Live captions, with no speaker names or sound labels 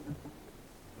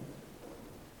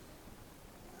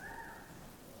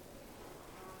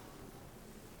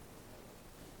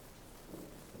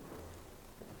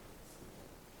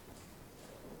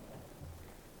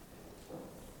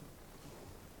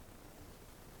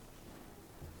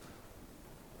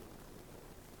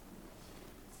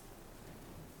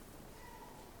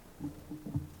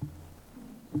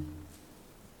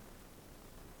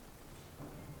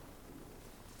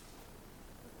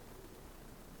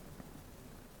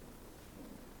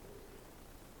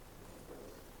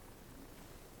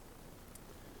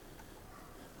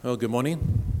Well, good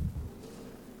morning.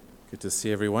 Good to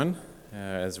see everyone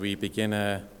as we begin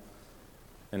an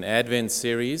Advent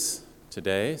series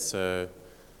today. So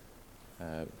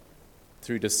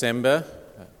through December,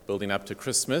 building up to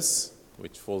Christmas,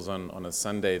 which falls on a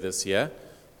Sunday this year,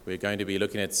 we're going to be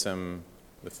looking at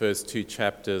the first two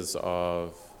chapters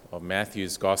of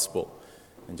Matthew's Gospel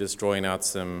and just drawing out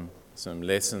some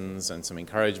lessons and some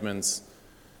encouragements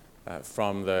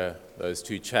from those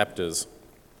two chapters.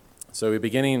 So we're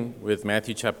beginning with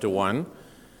Matthew chapter 1,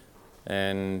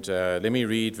 and let me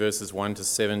read verses 1 to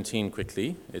 17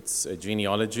 quickly. It's a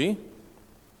genealogy.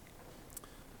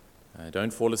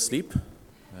 Don't fall asleep.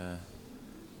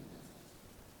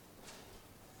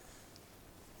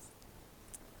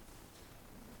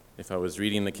 If I was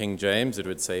reading the King James, it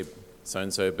would say,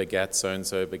 so-and-so begat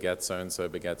so-and-so, begat so-and-so,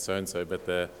 begat so-and-so, but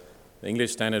the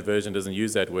English Standard Version doesn't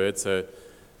use that word, so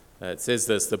it says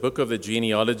this: the book of the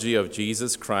genealogy of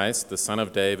Jesus Christ, the son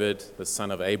of David, the son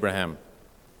of Abraham.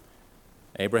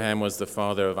 Abraham was the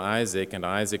father of Isaac, and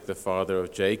Isaac the father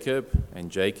of Jacob, and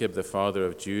Jacob the father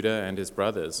of Judah and his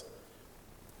brothers,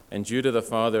 and Judah the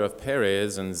father of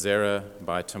Perez and Zerah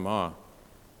by Tamar,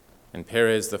 and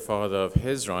Perez the father of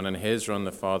Hezron, and Hezron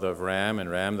the father of Ram,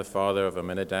 and Ram the father of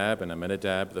Amminadab, and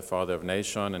Amminadab the father of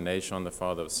Nahshon, and Nahshon the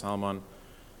father of Salmon,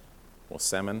 or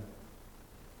Salmon,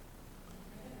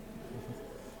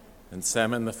 and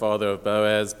Salmon the father of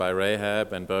Boaz by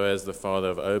Rahab, and Boaz the father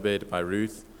of Obed by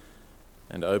Ruth,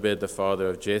 and Obed the father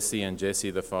of Jesse, and Jesse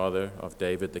the father of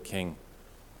David the king.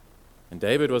 And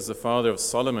David was the father of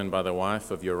Solomon by the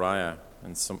wife of Uriah,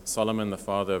 and Solomon the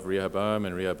father of Rehoboam,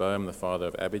 and Rehoboam the father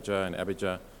of Abijah, and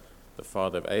Abijah the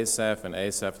father of Asaph, and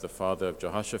Asaph the father of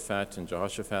Jehoshaphat, and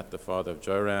Jehoshaphat the father of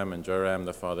Joram, and Joram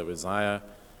the father of Uzziah,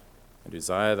 and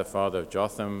Uzziah the father of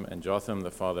Jotham, and Jotham the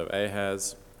father of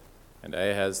Ahaz, and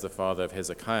Ahaz the father of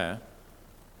Hezekiah,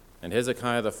 and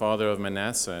Hezekiah the father of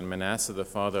Manasseh, and Manasseh the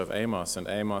father of Amos, and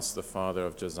Amos the father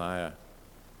of Josiah,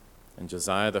 and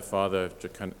Josiah the father of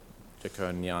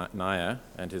Jeconiah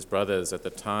and his brothers at the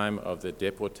time of the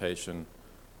deportation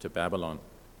to Babylon.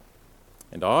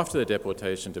 And after the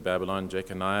deportation to Babylon,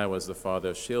 Jeconiah was the father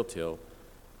of Shealtiel,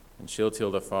 and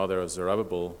Shealtiel the father of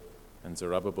Zerubbabel, and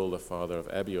Zerubbabel the father of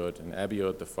Abiud, and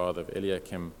Abiud the father of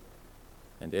Eliakim,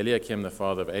 and Eliakim the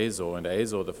father of Azor, and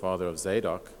Azor the father of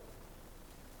Zadok,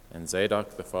 and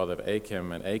Zadok the father of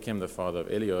Achim, and Achim the father of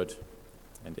Eliud,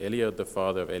 and Eliud the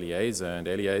father of Eleazar, and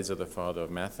Eleazar the father of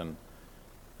Mathan,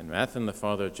 and Mathan the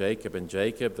father of Jacob, and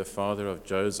Jacob the father of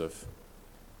Joseph,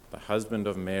 the husband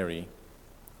of Mary,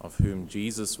 of whom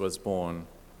Jesus was born,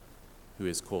 who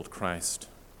is called Christ.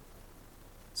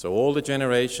 So all the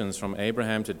generations from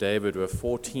Abraham to David were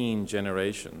 14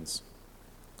 generations.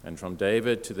 And from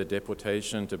David to the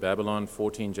deportation to Babylon,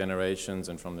 14 generations,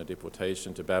 and from the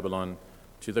deportation to Babylon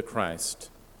to the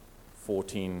Christ,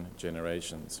 14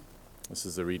 generations. This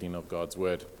is the reading of God's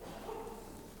word.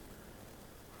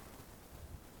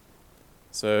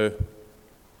 So,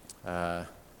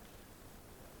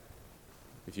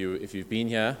 if you've been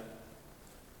here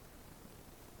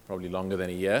probably longer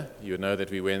than a year, you would know that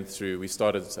we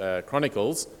started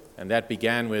Chronicles, and that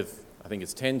began with, I think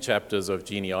it's 10 chapters of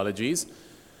genealogies.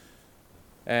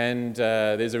 And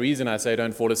there's a reason I say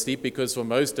don't fall asleep, because for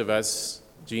most of us,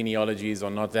 genealogies are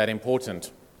not that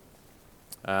important.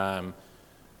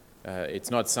 It's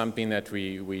not something that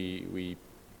we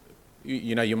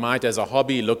you might as a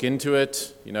hobby look into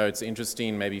it. It's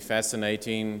interesting, maybe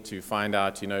fascinating to find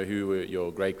out, who were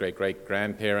your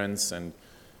great-great-great-grandparents, and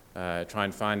try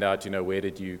and find out, where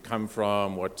did you come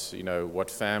from,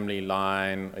 what family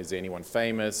line, is there anyone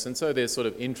famous? And so there's sort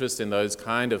of interest in those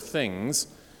kind of things.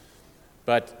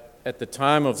 But at the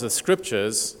time of the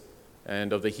scriptures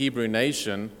and of the Hebrew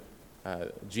nation,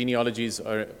 genealogies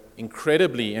are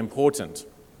incredibly important.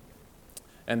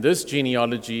 And this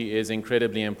genealogy is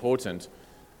incredibly important.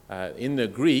 In the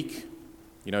Greek,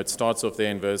 it starts off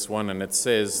there in verse 1, and it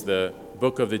says the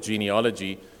book of the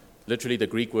genealogy. Literally, the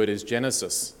Greek word is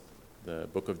Genesis, the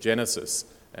book of Genesis.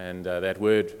 And that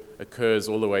word occurs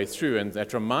all the way through, and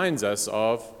that reminds us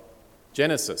of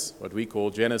Genesis, what we call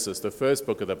Genesis, the first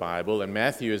book of the Bible. And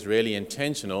Matthew is really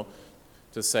intentional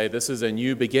to say this is a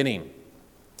new beginning.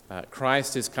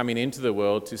 Christ is coming into the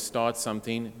world to start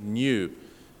something new.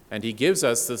 And he gives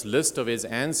us this list of his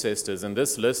ancestors, and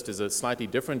this list is slightly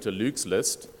different to Luke's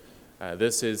list.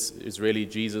 This is really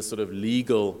Jesus' sort of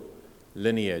legal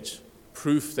lineage,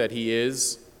 proof that he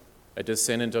is a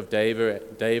descendant of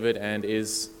David and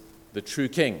is the true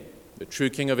king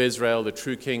of Israel, the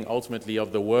true king ultimately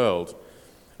of the world.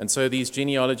 And so these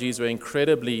genealogies were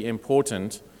incredibly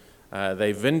important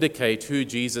They vindicate who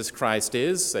Jesus Christ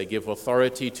is. They give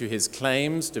authority to his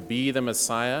claims to be the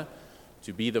Messiah,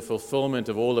 to be the fulfillment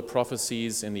of all the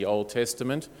prophecies in the Old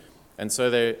Testament. And so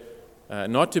they're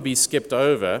not to be skipped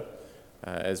over,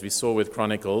 as we saw with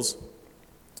Chronicles.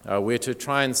 We're to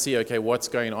try and see, okay, what's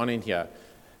going on in here.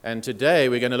 And today,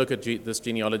 we're going to look at this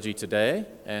genealogy today,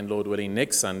 and Lord willing,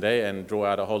 next Sunday, and draw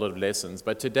out a whole lot of lessons.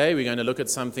 But today, we're going to look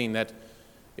at something that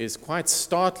is quite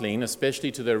startling,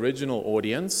 especially to the original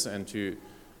audience and to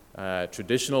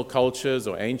traditional cultures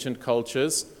or ancient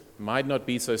cultures. Might not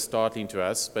be so startling to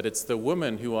us, but it's the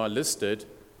women who are listed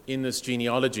in this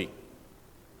genealogy.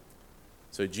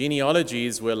 So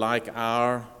genealogies were like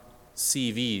our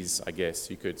CVs, I guess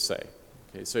you could say.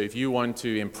 Okay, so if you want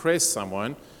to impress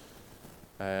someone,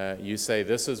 you say,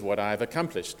 this is what I've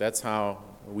accomplished. That's how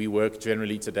we work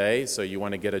generally today. So you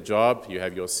want to get a job, you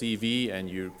have your CV, and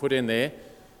you put in there,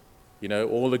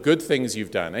 all the good things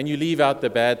you've done. And you leave out the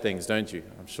bad things, don't you?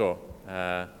 I'm sure.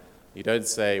 You don't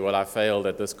say, well, I failed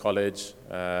at this college.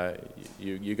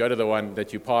 You go to the one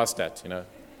that you passed at,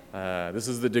 This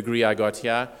is the degree I got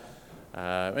here.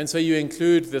 And so you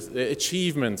include the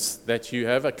achievements that you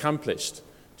have accomplished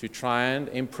to try and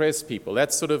impress people.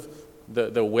 That's sort of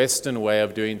the Western way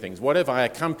of doing things. What have I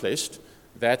accomplished?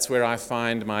 That's where I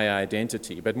find my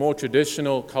identity. But more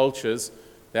traditional cultures,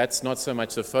 that's not so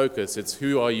much the focus. It's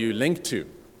who are you linked to?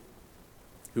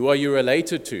 Who are you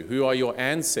related to? Who are your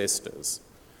ancestors?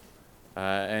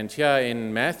 And here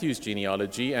in Matthew's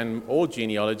genealogy, and all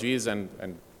genealogies,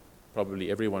 and probably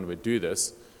everyone would do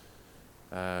this,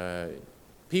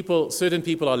 certain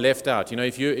people are left out.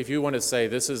 If you want to say,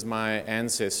 this is my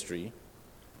ancestry,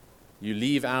 you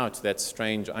leave out that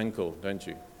strange uncle, don't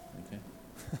you?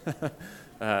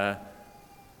 Okay.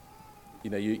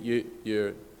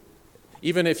 You're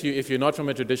even if you're not from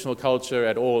a traditional culture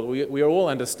at all, we all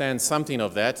understand something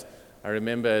of that. I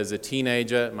remember as a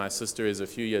teenager, my sister is a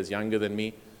few years younger than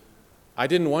me. I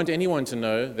didn't want anyone to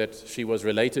know that she was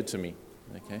related to me.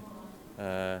 Okay,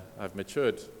 I've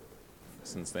matured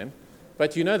since then.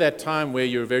 But that time where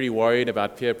you're very worried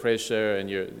about peer pressure, and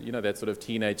that sort of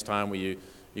teenage time where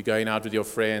you're going out with your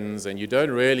friends and you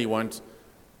don't really want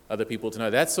other people to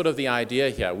know. That's sort of the idea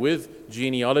here. With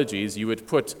genealogies, you would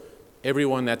put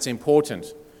everyone that's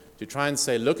important to try and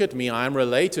say, look at me, I'm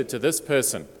related to this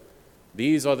person.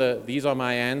 These are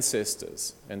my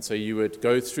ancestors. And so you would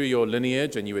go through your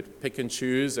lineage and you would pick and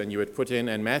choose and you would put in,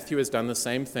 and Matthew has done the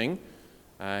same thing.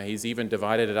 He's even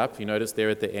divided it up, you notice there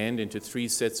at the end, into 3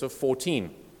 sets of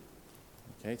 14.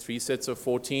 Okay, 3 sets of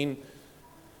 14.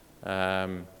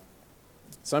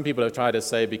 Some people have tried to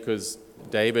say because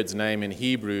David's name in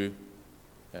Hebrew,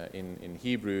 in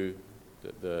Hebrew,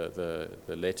 the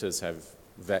letters have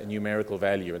numerical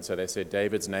value, and so they said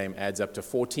David's name adds up to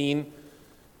 14.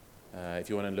 If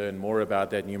you want to learn more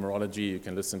about that numerology, you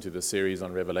can listen to the series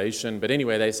on Revelation. But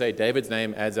anyway, they say David's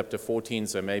name adds up to 14,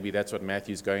 so maybe that's what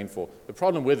Matthew's going for. The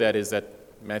problem with that is that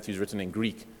Matthew's written in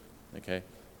Greek, okay?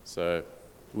 So it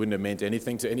wouldn't have meant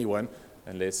anything to anyone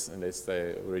unless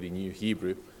they already knew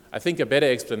Hebrew. I think a better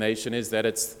explanation is that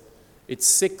it's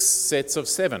 6 sets of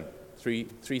 7. 3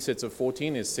 sets of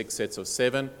 14 is 6 sets of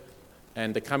 7,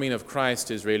 and the coming of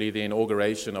Christ is really the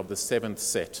inauguration of the 7th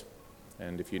set.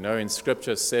 And if you know in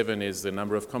Scripture, 7 is the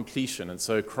number of completion, and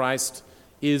so Christ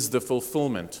is the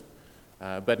fulfillment.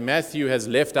 But Matthew has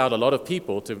left out a lot of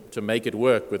people to make it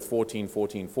work with 14,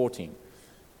 14, 14.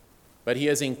 But he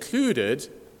has included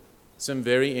some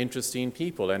very interesting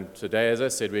people, and today, as I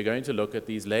said, we're going to look at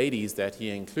these ladies that he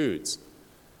includes,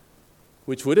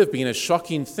 which would have been a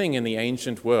shocking thing in the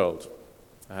ancient world.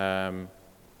 It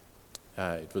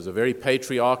was a very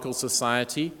patriarchal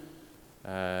society.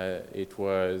 Remember,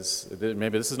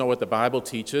 this is not what the Bible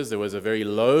teaches. There was a very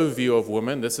low view of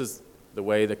women. This is the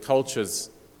way the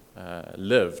cultures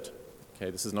lived.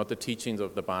 Okay, this is not the teachings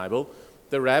of the Bible.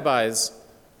 The rabbis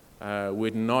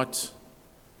would not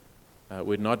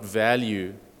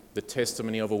value the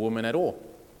testimony of a woman at all.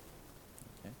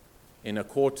 Okay. In a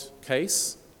court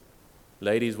case,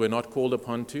 ladies were not called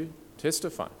upon to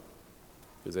testify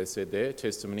because they said their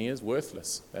testimony is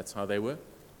worthless. That's how they were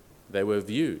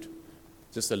viewed.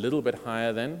 Just a little bit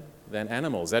higher than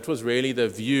animals. That was really the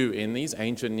view in these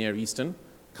ancient Near Eastern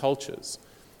cultures.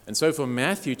 And so for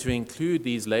Matthew to include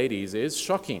these ladies is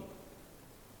shocking.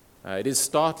 It is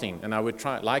startling, and I would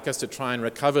like us to try and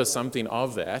recover something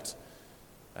of that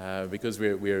because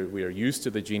we're used to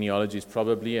the genealogies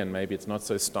probably, and maybe it's not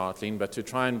so startling, but to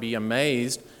try and be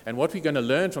amazed. And what we're going to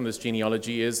learn from this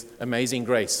genealogy is amazing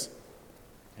grace.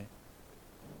 Okay?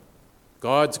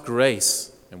 God's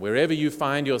grace, and wherever you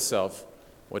find yourself,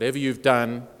 whatever you've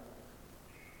done,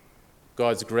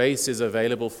 God's grace is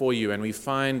available for you, and we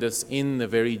find this in the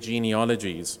very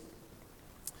genealogies.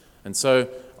 And so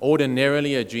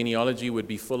ordinarily a genealogy would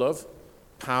be full of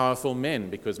powerful men,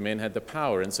 because men had the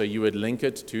power, and so you would link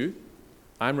it to,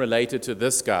 I'm related to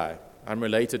this guy, I'm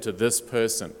related to this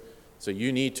person, so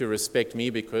you need to respect me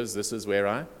because this is where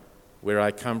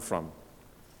I come from.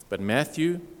 But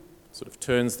Matthew sort of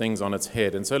turns things on its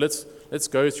head. And so let's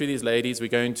go through these ladies. We're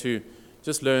going to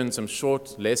just learn some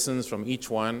short lessons from each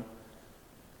one.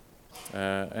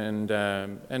 And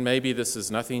maybe this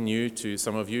is nothing new to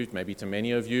some of you, maybe to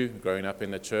many of you growing up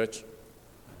in the church.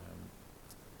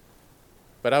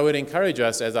 But I would encourage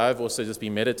us, as I've also just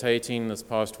been meditating this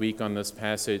past week on this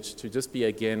passage, to just be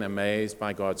again amazed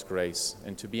by God's grace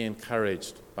and to be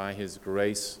encouraged by His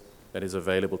grace that is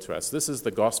available to us. This is the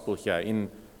gospel here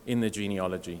in the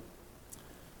genealogy.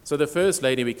 So the first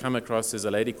lady we come across is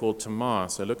a lady called Tamar.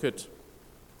 So look at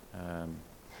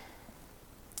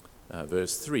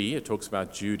verse 3. It talks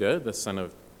about Judah, the son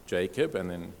of Jacob,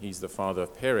 and then he's the father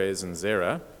of Perez and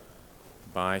Zerah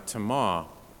by Tamar.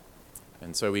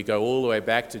 And so we go all the way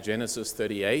back to Genesis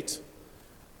 38,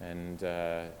 and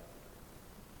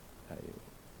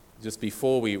just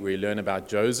before we learn about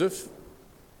Joseph,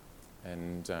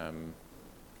 and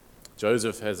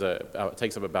Joseph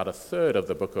takes up about a third of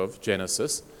the book of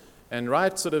Genesis, and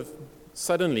right sort of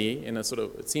suddenly, in a sort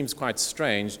of, it seems quite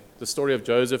strange, the story of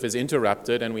Joseph is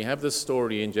interrupted, and we have this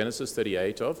story in Genesis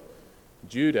 38 of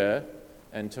Judah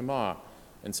and Tamar.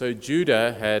 And so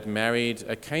Judah had married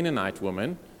a Canaanite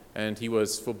woman, and he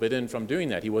was forbidden from doing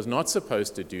that. He was not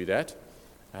supposed to do that.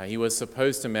 He was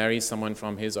supposed to marry someone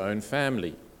from his own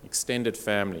family, extended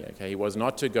family. Okay? He was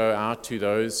not to go out to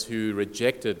those who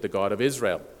rejected the God of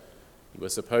Israel. He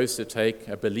was supposed to take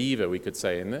a believer, we could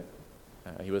say, in it.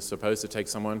 He was supposed to take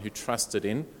someone who trusted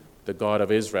in the God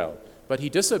of Israel. But he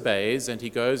disobeys, and he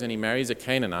goes and he marries a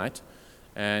Canaanite,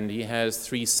 and he has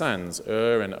 3 sons,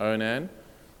 and Onan,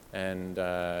 and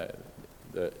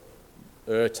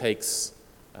takes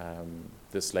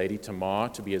this lady Tamar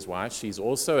to be his wife. She's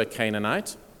also a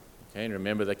Canaanite. Okay, and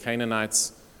remember, the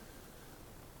Canaanites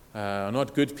are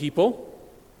not good people.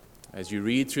 As you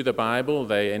read through the Bible,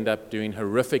 they end up doing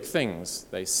horrific things.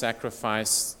 They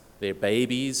sacrifice their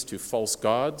babies to false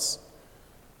gods.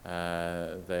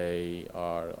 They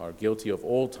are guilty of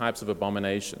all types of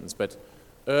abominations. But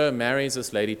marries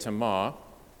this lady Tamar,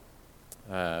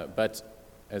 but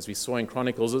as we saw in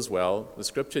Chronicles as well, the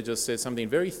scripture just says something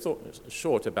very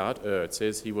short about It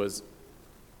says he was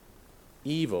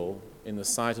evil in the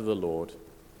sight of the Lord,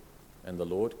 and the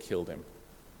Lord killed him.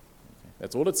 Okay.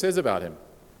 That's all it says about him.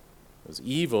 He was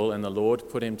evil, and the Lord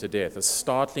put him to death. A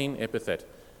startling epithet.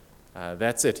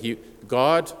 That's it.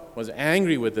 God was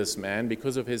angry with this man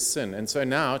because of his sin. And so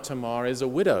now Tamar is a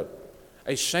widow.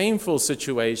 A shameful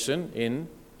situation in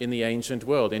the ancient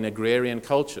world, in agrarian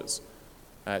cultures.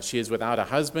 She is without a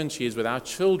husband, she is without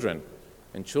children,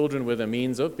 and children were the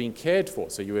means of being cared for.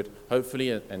 So you would hopefully,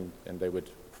 and they would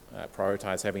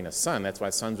prioritize having a son. That's why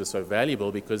sons were so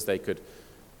valuable, because they could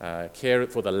care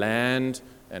for the land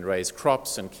and raise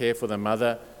crops and care for the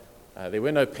mother. There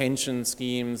were no pension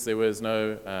schemes, there was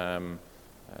no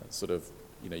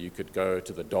you could go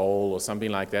to the dole or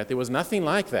something like that. There was nothing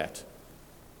like that.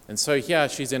 And so here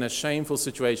she's in a shameful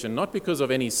situation, not because of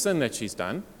any sin that she's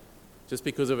done, just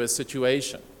because of her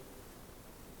situation.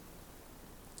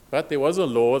 But there was a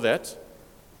law that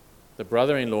the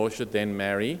brother-in-law should then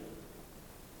marry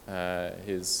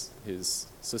his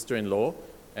sister-in-law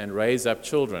and raise up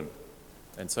children.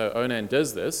 And so Onan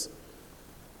does this,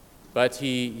 but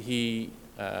he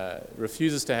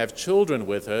refuses to have children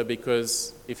with her,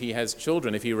 because if he has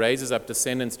children, if he raises up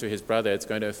descendants to his brother, it's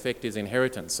going to affect his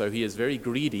inheritance. So he is very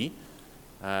greedy,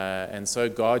 and so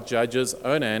God judges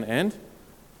Onan and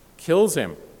kills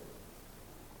him.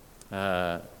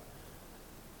 Now,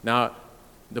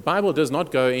 the Bible does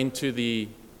not go into the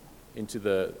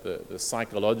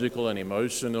psychological and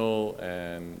emotional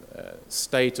and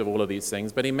state of all of these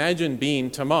things, but imagine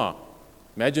being Tamar.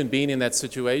 Imagine being in that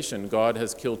situation. God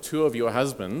has killed 2 of your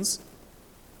husbands.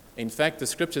 In fact, the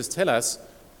scriptures tell us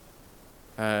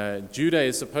Judah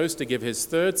is supposed to give his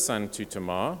 3rd son to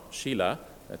Tamar, Shelah,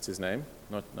 that's his name,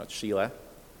 not Sheila,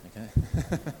 okay?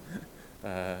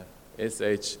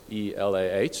 Shelah.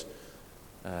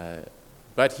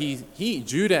 But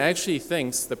Judah actually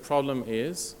thinks the problem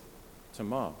is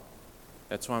Tamar.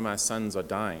 That's why my sons are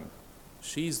dying.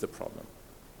 She's the problem.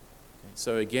 Okay.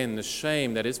 So again, the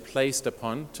shame that is placed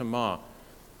upon Tamar.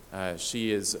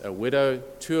 She is a widow.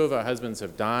 2 of her husbands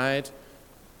have died.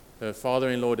 Her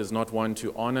father-in-law does not want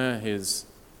to honor his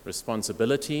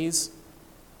responsibilities.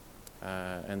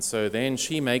 And so then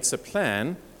she makes a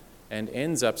plan and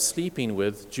ends up sleeping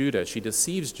with Judah. She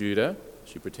deceives Judah.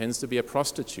 She pretends to be a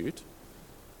prostitute,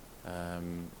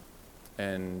 and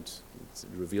it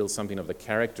reveals something of the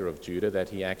character of Judah, that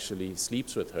he actually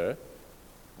sleeps with her,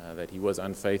 that he was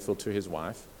unfaithful to his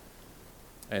wife.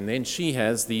 And then she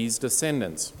has these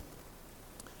descendants.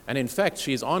 And in fact,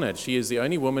 she is honored. She is the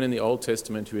only woman in the Old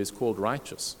Testament who is called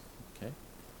righteous. Okay?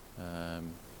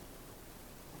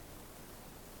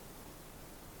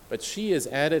 But she is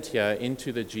added here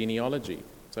into the genealogy.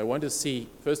 So I want to see,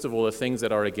 first of all, the things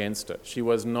that are against her. She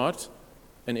was not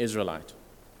an Israelite.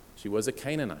 She was a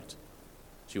Canaanite.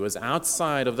 She was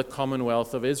outside of the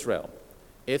commonwealth of Israel.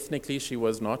 Ethnically, she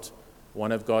was not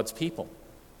one of God's people.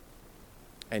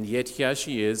 And yet here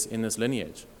she is in this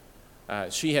lineage.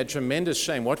 She had tremendous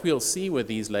shame. What we'll see with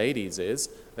these ladies is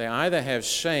they either have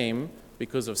shame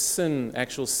because of sin,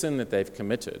 actual sin that they've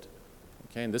committed.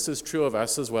 Okay, and this is true of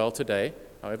us as well today,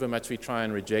 however much we try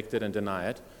and reject it and deny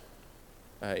it,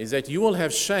 is that you will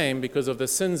have shame because of the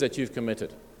sins that you've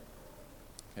committed.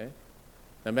 Okay?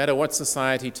 No matter what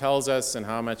society tells us and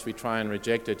how much we try and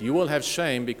reject it, you will have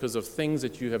shame because of things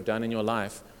that you have done in your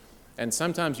life. And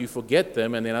sometimes you forget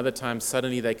them, and then other times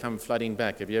suddenly they come flooding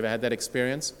back. Have you ever had that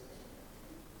experience?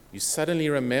 You suddenly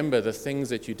remember the things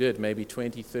that you did maybe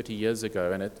 20, 30 years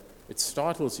ago, and it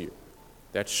startles you.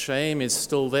 That shame is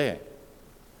still there.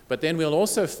 But then we'll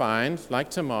also find, like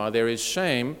Tamar, there is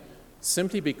shame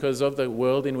simply because of the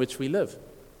world in which we live.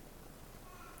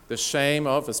 The shame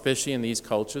of, especially in these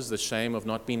cultures, the shame of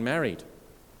not being married.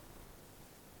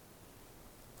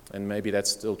 And maybe that's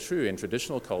still true in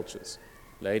traditional cultures.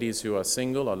 Ladies who are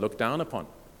single are looked down upon.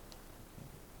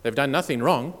 They've done nothing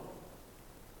wrong,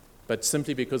 but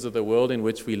simply because of the world in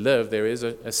which we live, there is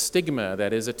a stigma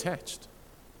that is attached.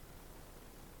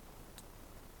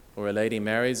 Or a lady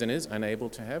marries and is unable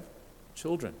to have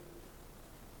children.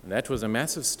 And that was a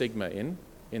massive stigma in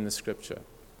the scripture.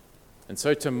 And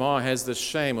so Tamar has this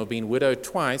shame of being widowed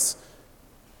twice.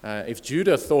 If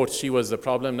Judah thought she was the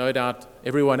problem, no doubt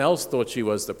everyone else thought she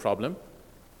was the problem,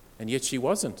 and yet she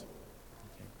wasn't.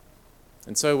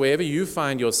 And so wherever you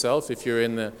find yourself, if you're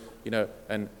in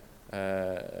an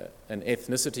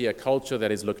ethnicity, a culture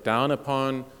that is looked down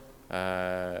upon,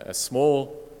 a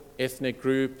small ethnic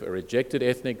group, a rejected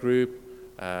ethnic group,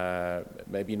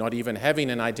 maybe not even having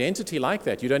an identity like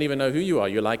that. You don't even know who you are.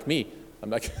 You're like me.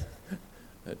 I'm like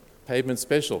Pavement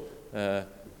Special.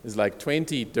 There's like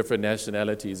 20 different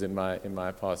nationalities in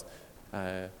my past.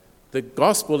 The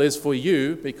gospel is for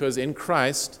you because in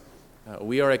Christ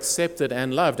we are accepted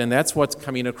and loved, and that's what's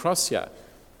coming across here.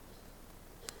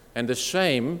 And the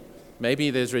shame,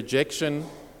 maybe there's rejection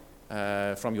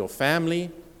from your family,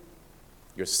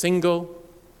 you're single,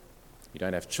 you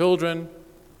don't have children,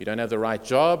 you don't have the right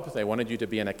job, they wanted you to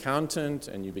be an accountant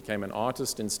and you became an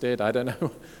artist instead, I don't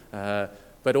know.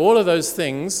 But all of those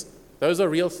things, those are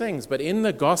real things. But in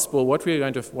the gospel, what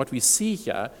we see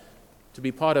here, to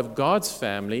be part of God's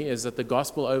family, is that the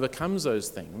gospel overcomes those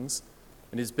things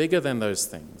and is bigger than those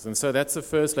things. And so that's the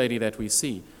first lady that we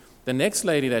see. The next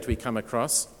lady that we come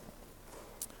across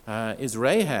is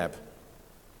Rahab.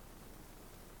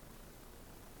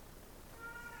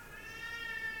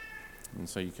 And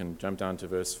so you can jump down to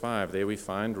verse 5. There we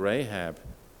find Rahab.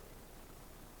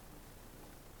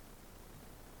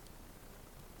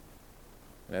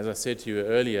 And as I said to you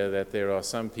earlier, that there are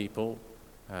some people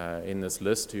in this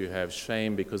list who have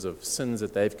shame because of sins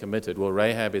that they've committed. Well,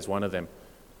 Rahab is one of them.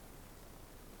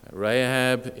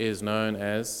 Rahab is known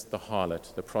as the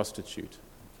harlot, the prostitute.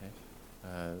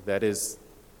 Okay? That is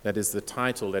the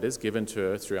title that is given to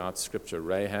her throughout Scripture,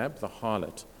 Rahab, the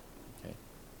harlot.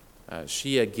 Okay?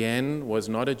 She again was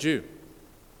not a Jew.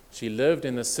 She lived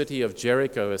in the city of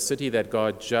Jericho, a city that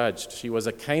God judged. She was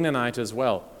a Canaanite as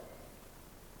well,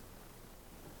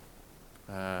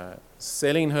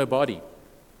 selling her body.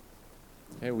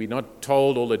 Okay, we're not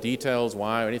told all the details,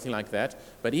 why, or anything like that.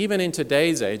 But even in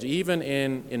today's age, even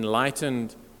in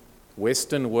enlightened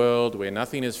Western world where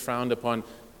nothing is frowned upon,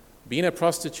 being a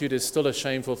prostitute is still a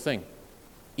shameful thing.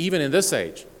 Even in this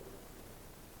age.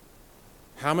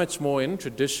 How much more in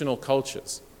traditional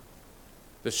cultures?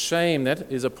 The shame that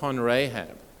is upon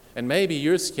Rahab. And maybe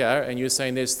you're here and you're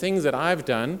saying, there's things that I've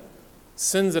done,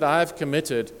 sins that I've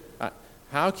committed.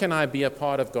 How can I be a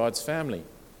part of God's family?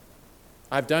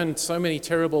 I've done so many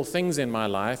terrible things in my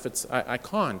life, I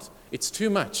can't. It's too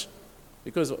much.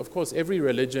 Because, of course, every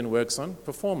religion works on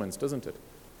performance, doesn't it?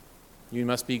 You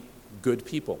must be good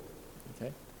people.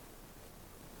 Okay?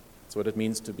 That's what it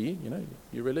means to be,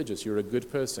 you're religious, you're a good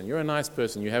person, you're a nice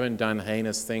person, you haven't done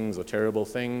heinous things or terrible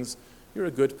things, you're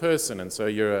a good person, and so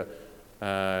you're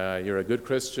you're a good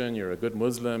Christian, you're a good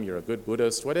Muslim, you're a good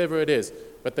Buddhist, whatever it is.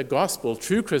 But the gospel,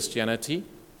 true Christianity,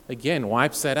 again,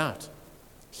 wipes that out.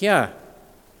 Here,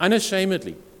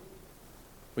 unashamedly,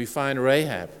 we find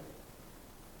Rahab,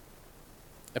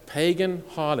 a pagan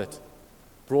harlot,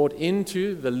 brought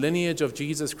into the lineage of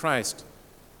Jesus Christ.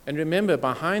 And remember,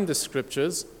 behind the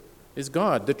scriptures is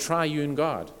God, the triune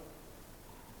God.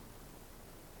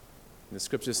 The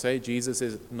scriptures say Jesus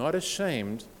is not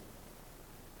ashamed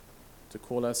to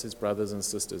call us his brothers and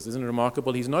sisters. Isn't it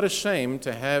remarkable? He's not ashamed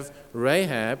to have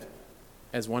Rahab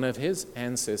as one of his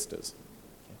ancestors.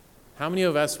 How many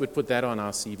of us would put that on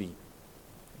our CV?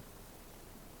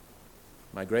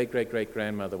 My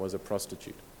great-great-great-grandmother was a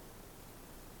prostitute.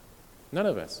 None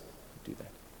of us do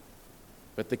that.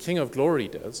 But the King of Glory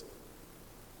does.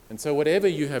 And so whatever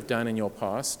you have done in your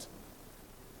past,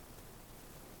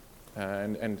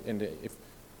 and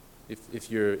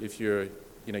if you're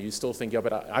you still think, yeah,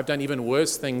 but I've done even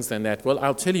worse things than that. Well,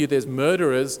 I'll tell you, there's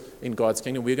murderers in God's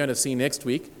kingdom. We're going to see next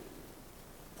week.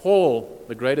 Paul,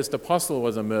 the greatest apostle,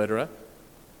 was a murderer.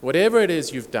 Whatever it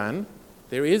is you've done,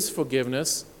 there is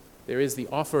forgiveness. There is the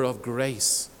offer of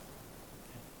grace.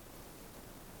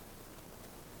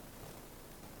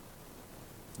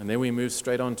 And then we move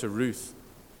straight on to Ruth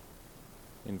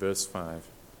in verse 5.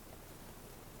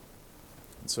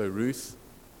 And so Ruth,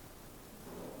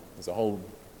 there's a whole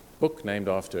book named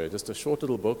after her, just a short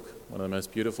little book, one of the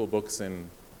most beautiful books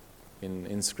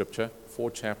in Scripture,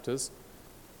 4 chapters.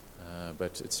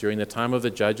 But it's during the time of the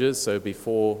judges, so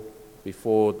before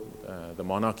the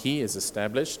monarchy is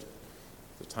established,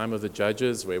 the time of the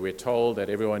judges where we're told that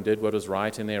everyone did what was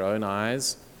right in their own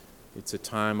eyes. It's a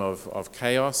time of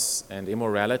chaos and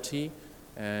immorality,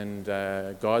 and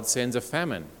God sends a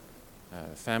famine.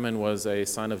 Famine was a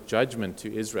sign of judgment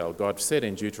to Israel. God said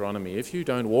in Deuteronomy, if you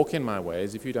don't walk in my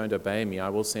ways, if you don't obey me, I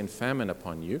will send famine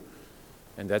upon you.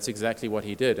 And that's exactly what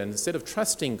he did. And instead of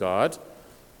trusting God,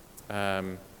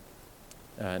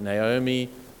 Naomi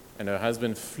and her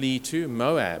husband flee to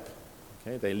Moab.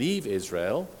 Okay, they leave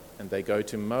Israel and they go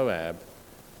to Moab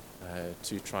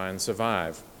to try and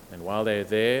survive. And while they're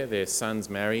there, their sons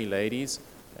marry ladies,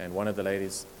 and one of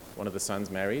the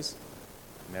sons marries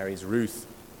Ruth.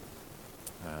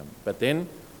 But then,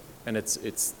 and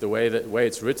it's the way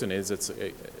it's written is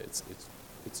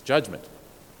it's judgment.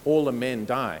 All the men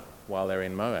die while they're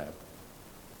in Moab.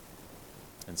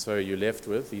 And so you're left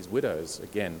with these widows,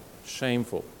 again,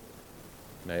 shameful.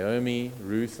 Naomi,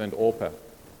 Ruth, and Orpah.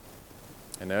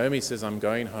 And Naomi says, I'm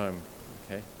going home,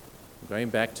 okay? I'm going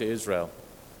back to Israel.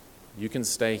 You can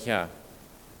stay here.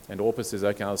 And Orpah says,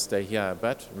 okay, I'll stay here.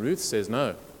 But Ruth says,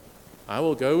 no, I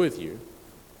will go with you.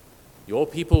 Your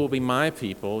people will be my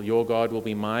people. Your God will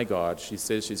be my God. She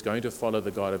says she's going to follow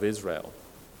the God of Israel.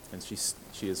 And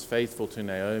she is faithful to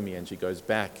Naomi, and she goes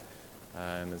back.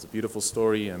 And there's a beautiful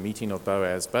story, a meeting of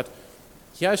Boaz. But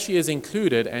here she is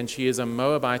included, and she is a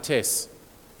Moabitess.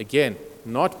 Again,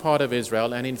 not part of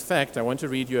Israel. And in fact, I want to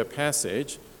read you a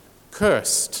passage,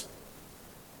 cursed.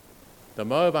 The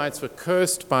Moabites were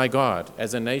cursed by God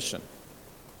as a nation.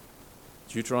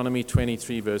 Deuteronomy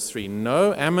 23, verse 3.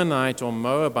 No Ammonite or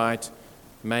Moabite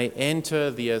may enter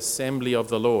the assembly of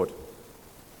the Lord,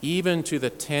 even to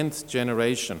the 10th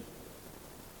generation.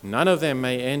 None of them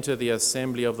may enter the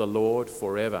assembly of the Lord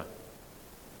forever,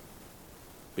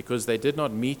 because they did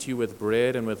not meet you with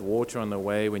bread and with water on the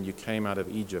way when you came out of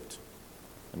Egypt,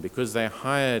 and because they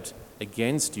hired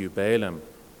against you Balaam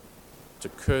to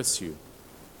curse you.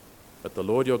 But the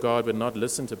Lord your God would not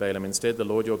listen to Balaam. Instead, the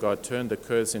Lord your God turned the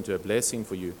curse into a blessing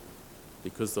for you,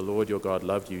 because the Lord your God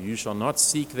loved you. You shall not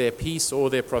seek their peace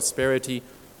or their prosperity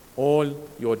all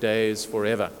your days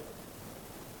forever.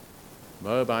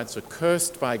 Moabites are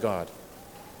cursed by God.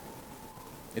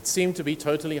 It seemed to be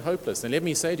totally hopeless. And let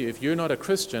me say to you, if you're not a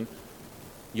Christian,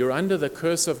 you're under the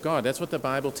curse of God. That's what the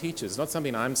Bible teaches. It's not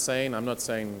something I'm saying. I'm not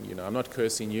saying, I'm not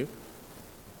cursing you.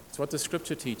 It's what the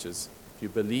Scripture teaches.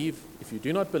 If you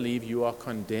do not believe, you are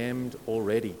condemned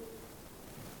already.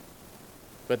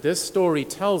 But this story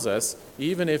tells us,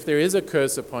 even if there is a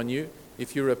curse upon you,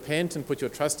 if you repent and put your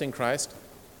trust in Christ,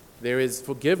 there is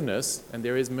forgiveness and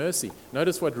there is mercy.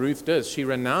 Notice what Ruth does. She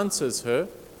renounces her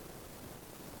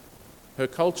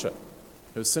culture,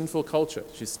 her sinful culture.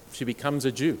 She becomes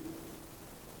a Jew.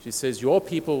 She says, your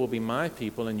people will be my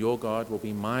people and your God will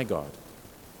be my God.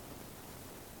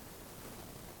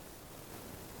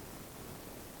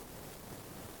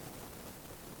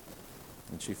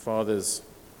 And she fathers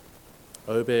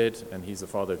Obed, and he's the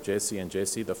father of Jesse, and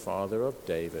Jesse the father of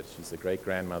David. She's the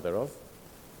great-grandmother of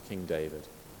King David.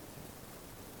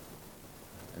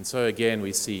 And so again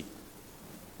we see,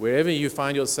 wherever you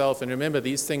find yourself, and remember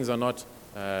these things are not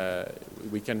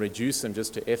we can reduce them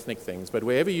just to ethnic things. But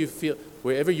wherever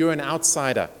you're an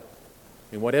outsider,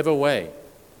 in whatever way,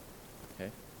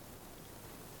 okay,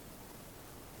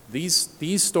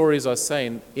 these stories are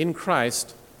saying in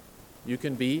Christ you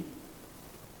can be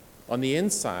on the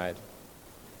inside.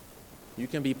 You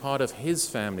can be part of His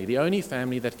family, the only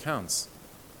family that counts.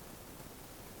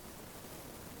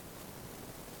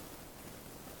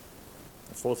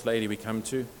 The fourth lady we come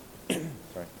to,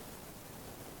 sorry.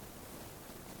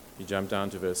 You jump down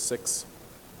to verse 6.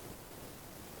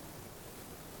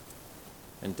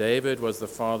 And David was the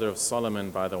father of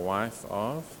Solomon by the wife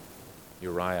of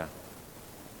Uriah.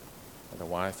 By the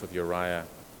wife of Uriah.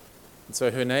 And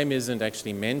so her name isn't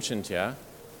actually mentioned here,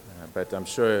 but I'm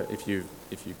sure if you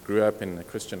grew up in a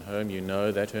Christian home, you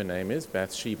know that her name is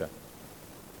Bathsheba.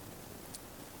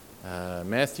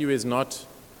 Matthew is not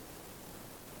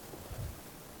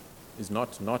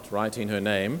writing her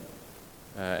name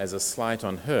as a slight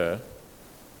on her.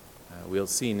 We'll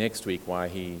see next week why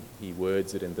he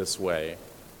words it in this way.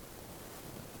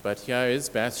 But here is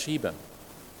Bathsheba.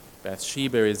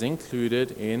 Bathsheba is included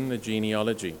in the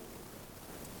genealogy.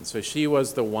 And so she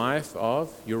was the wife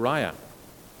of Uriah.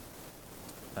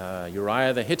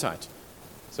 Uriah the Hittite.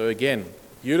 So again,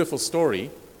 beautiful story.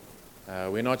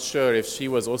 We're not sure if she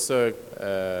was also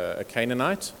a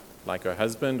Canaanite, like her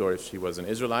husband, or if she was an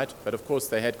Israelite, but of course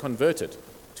they had converted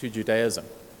to Judaism.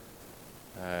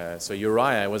 So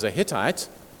Uriah was a Hittite,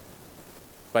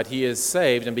 but he is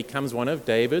saved and becomes one of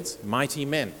David's mighty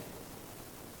men.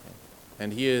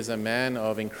 And he is a man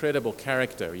of incredible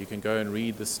character. You can go and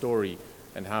read the story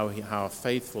and how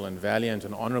faithful and valiant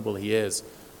and honorable he is.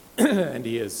 And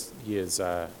he is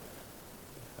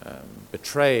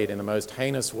betrayed in the most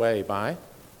heinous way by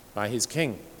his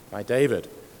king, by David.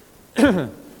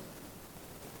 So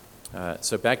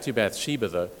back to Bathsheba,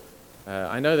 though.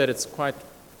 I know that it's quite...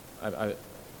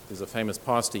 there's a famous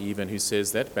pastor even who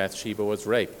says that Bathsheba was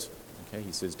raped. Okay,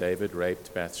 he says David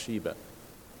raped Bathsheba.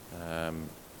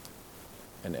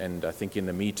 And I think in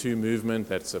the Me Too movement,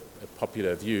 that's a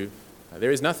popular view.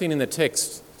 There is nothing in the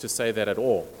text to say that at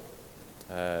all.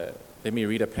 Let me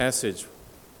read a passage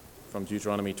from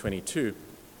Deuteronomy 22.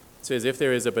 It says, if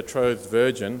there is a betrothed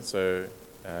virgin, so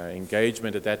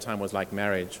engagement at that time was like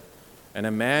marriage, and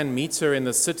a man meets her in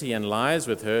the city and lies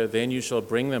with her, then you shall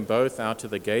bring them both out to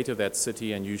the gate of that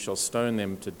city, and you shall stone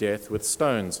them to death with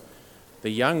stones. The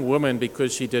young woman,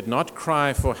 because she did not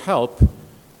cry for help,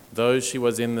 though she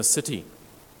was in the city.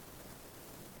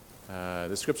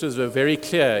 The scriptures were very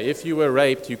clear. If you were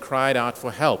raped, you cried out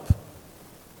for help.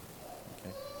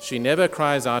 Okay. She never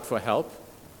cries out for help.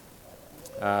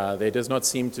 There does not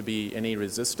seem to be any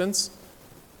resistance.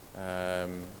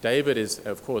 David is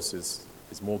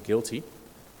more guilty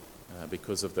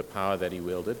because of the power that he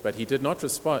wielded, but he did not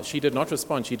respond. She did not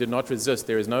respond. She did not resist.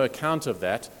 There is no account of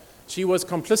that. She was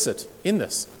complicit in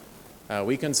this.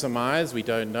 We can surmise. We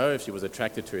don't know if she was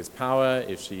attracted to his power,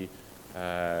 if she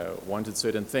wanted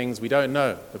certain things. We don't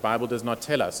know. The Bible does not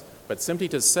tell us. But simply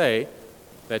to say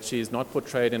that she is not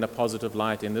portrayed in a positive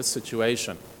light in this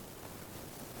situation.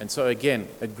 And so again,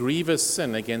 a grievous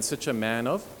sin against such a man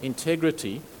of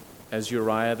integrity as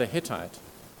Uriah the Hittite.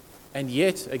 And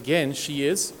yet, again, she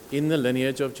is in the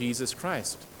lineage of Jesus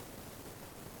Christ.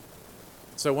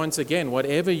 So once again,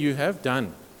 whatever you have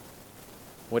done,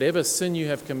 whatever sin you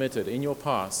have committed in your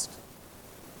past,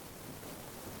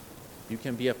 you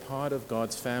can be a part of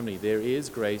God's family. There is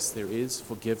grace, there is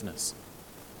forgiveness.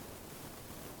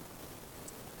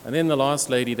 And then the last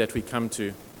lady that we come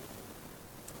to,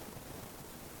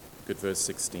 good verse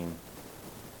 16.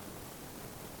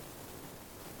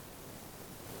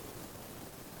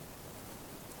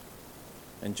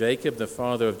 And Jacob, the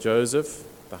father of Joseph,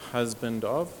 the husband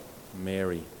of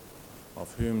Mary,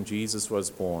 of whom Jesus was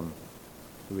born,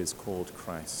 who is called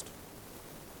Christ.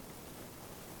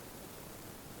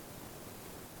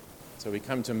 So we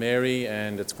come to Mary,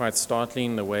 and it's quite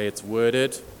startling the way it's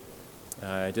worded.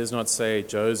 It does not say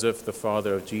Joseph, the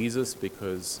father of Jesus,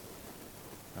 because,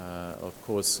 of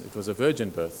course, it was a virgin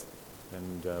birth,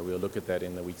 and we'll look at that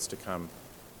in the weeks to come.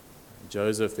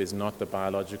 Joseph is not the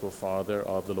biological father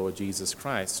of the Lord Jesus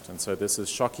Christ, and so this is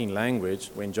shocking language.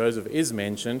 When Joseph is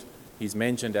mentioned, he's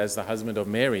mentioned as the husband of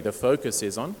Mary. The focus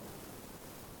is on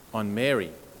Mary.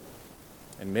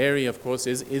 And Mary, of course,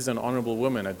 is an honorable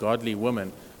woman, a godly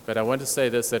woman. But I want to say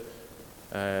this, that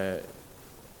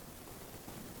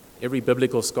every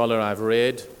biblical scholar I've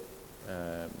read,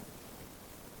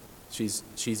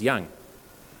 she's young,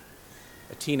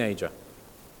 a teenager,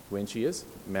 when she is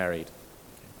married.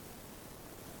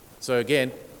 So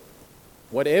again,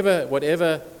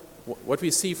 whatever what we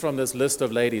see from this list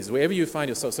of ladies, wherever you find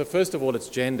yourself, so first of all, it's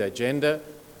gender. Gender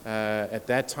at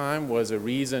that time was a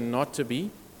reason not to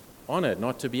be honored,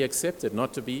 not to be accepted,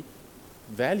 not to be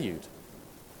valued.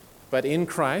 But in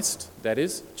Christ, that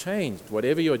is changed.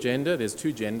 Whatever your gender, there's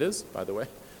two genders, by the way.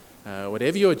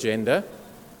 Whatever your gender,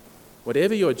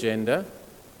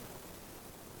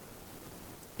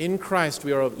 in Christ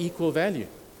we are of equal value.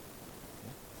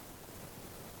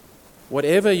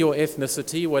 Whatever your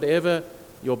ethnicity, whatever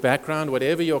your background,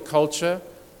 whatever your culture,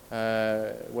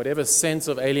 whatever sense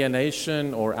of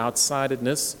alienation or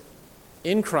outsidedness,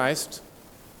 in Christ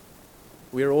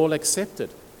we are all accepted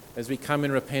as we come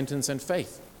in repentance and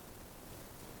faith.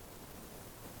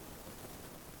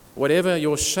 Whatever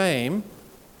your shame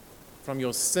from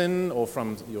your sin or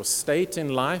from your state in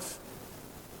life,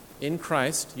 in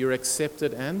Christ you're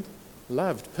accepted and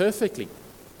loved perfectly.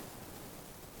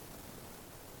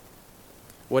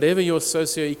 Whatever your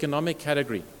socioeconomic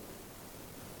category.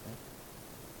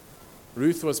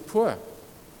 Ruth was poor.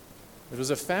 It was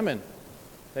a famine.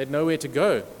 They had nowhere to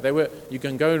go. You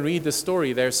can go and read the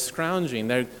story. They're scrounging.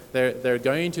 They're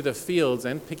going to the fields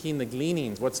and picking the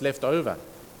gleanings, what's left over.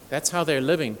 That's how they're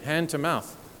living, hand to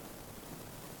mouth.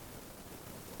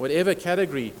 Whatever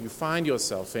category you find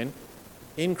yourself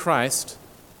in Christ,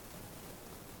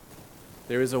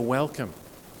 there is a welcome.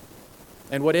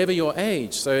 And whatever your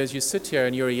age, so as you sit here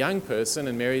and you're a young person,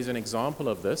 and Mary's an example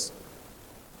of this,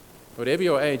 whatever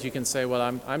your age, you can say, well,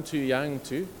 I'm too young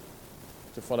to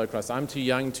follow Christ. I'm too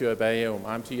young to obey Him.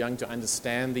 I'm too young to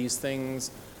understand these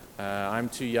things. I'm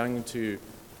too young to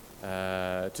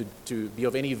be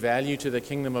of any value to the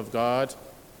kingdom of God.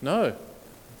 No.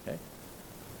 Okay.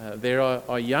 There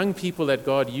are young people that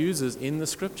God uses in the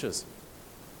Scriptures.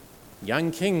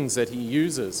 Young kings that He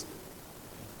uses.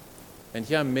 And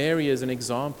here Mary is an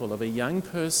example of a young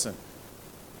person.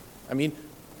 I mean,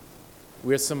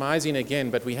 we're surmising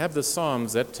again, but we have the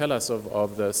Psalms that tell us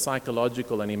of the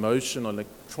psychological and emotional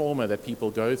trauma that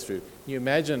people go through. Can you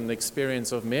imagine the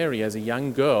experience of Mary as a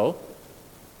young girl,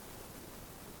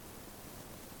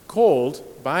 called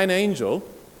by an angel,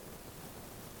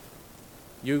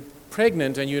 you're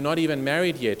pregnant and you're not even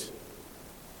married yet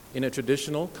in a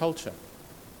traditional culture.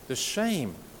 The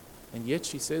shame. And yet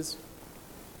she says,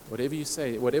 whatever you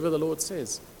say, whatever the Lord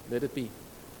says, let it be.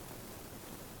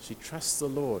 She trusts the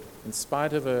Lord in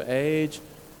spite of her age,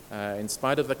 in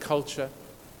spite of the culture.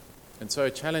 And so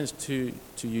a challenge to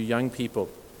you young people,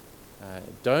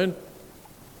 don't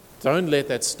let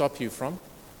that stop you from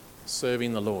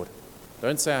serving the Lord.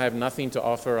 Don't say, I have nothing to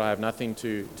offer, I have nothing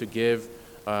to give,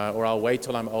 or I'll wait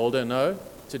till I'm older. No,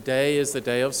 today is the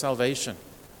day of salvation.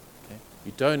 Okay?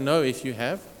 You don't know if you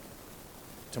have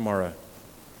tomorrow.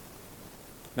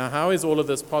 Now, how is all of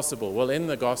this possible? Well, in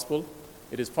the gospel,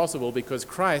 it is possible because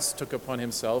Christ took upon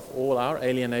Himself all our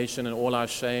alienation and all our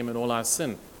shame and all our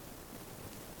sin.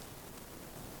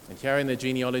 And here in the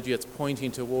genealogy, it's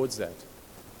pointing towards that.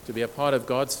 To be a part of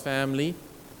God's family,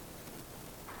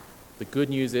 the good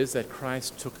news is that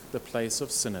Christ took the place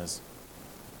of sinners.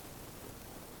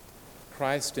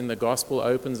 Christ in the gospel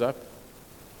opens up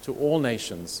to all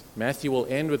nations. Matthew will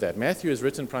end with that. Matthew is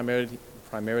written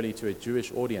primarily to a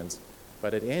Jewish audience,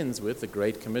 but it ends with the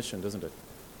Great Commission, doesn't it?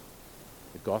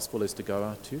 The gospel is to go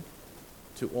out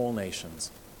to all nations.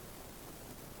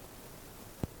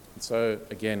 And so,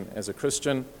 again, as a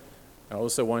Christian, I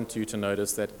also want you to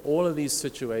notice that all of these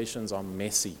situations are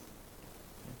messy.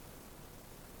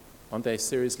 Aren't they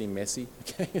seriously messy?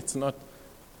 Okay, it's not...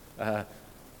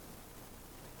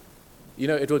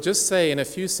 it will just say in a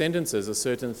few sentences a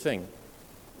certain thing.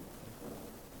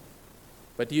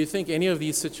 But do you think any of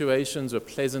these situations were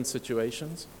pleasant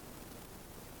situations?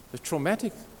 They're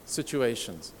traumatic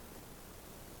situations.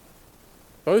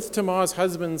 Both Tamar's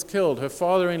husbands killed, her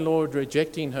father-in-law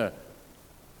rejecting her,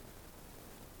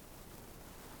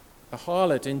 a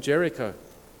harlot in Jericho.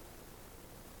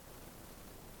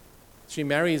 She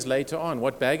marries later on.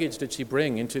 What baggage did she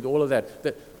bring into all of that?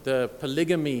 The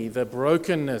polygamy, the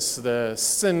brokenness, the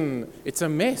sin. It's a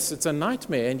mess. It's a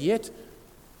nightmare. And yet,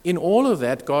 in all of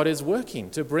that, God is working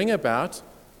to bring about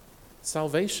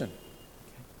salvation.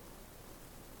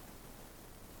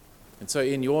 And so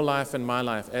in your life and my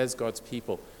life as God's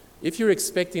people, if you're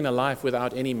expecting a life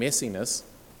without any messiness,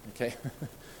 okay,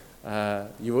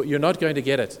 you're not going to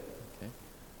get it.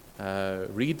 Okay?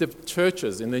 Read the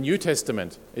churches in the New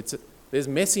Testament. There's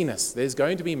messiness. There's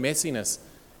going to be messiness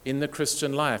in the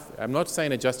Christian life. I'm not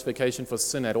saying a justification for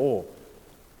sin at all.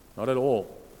 Not at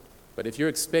all. But if you're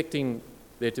expecting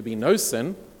there to be no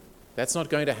sin, that's not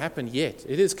going to happen yet.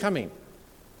 It is coming.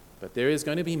 But there is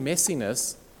going to be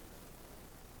messiness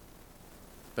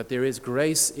But there is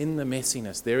grace in the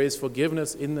messiness. There is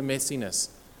forgiveness in the messiness.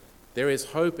 There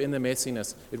is hope in the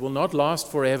messiness. It will not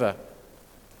last forever.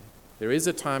 There is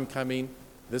a time coming.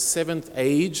 The seventh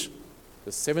age,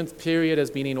 the seventh period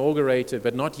has been inaugurated,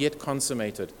 but not yet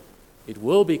consummated. It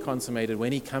will be consummated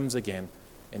when he comes again.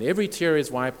 And every tear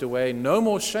is wiped away. No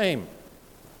more shame.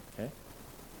 Okay?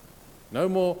 No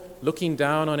more looking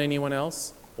down on anyone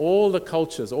else. All the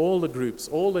cultures, all the groups,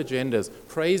 all the genders,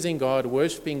 praising God,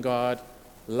 worshiping God,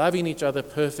 loving each other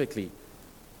perfectly.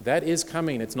 That is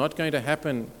coming. It's not going to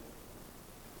happen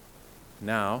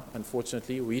now,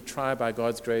 unfortunately. We try by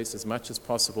God's grace as much as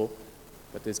possible,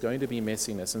 but there's going to be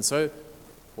messiness. And so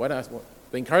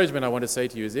the encouragement I want to say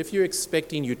to you is, if you're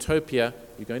expecting utopia,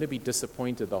 you're going to be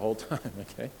disappointed the whole time,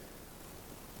 okay?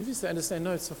 You just understand,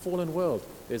 no, it's a fallen world.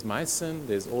 There's my sin,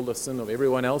 there's all the sin of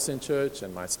everyone else in church,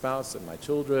 and my spouse, and my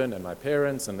children, and my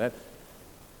parents, and that.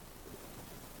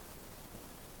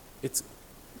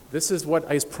 This is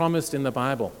what is promised in the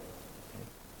Bible.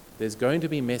 There's going to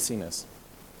be messiness.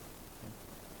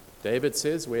 David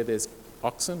says, where there's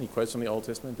oxen, he quotes from the Old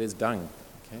Testament, there's dung.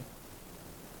 Okay?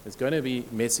 There's going to be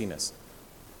messiness.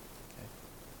 Okay?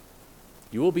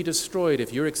 You will be destroyed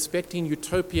if you're expecting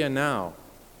utopia now.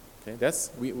 Okay?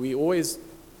 We always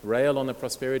rail on the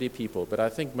prosperity people, but I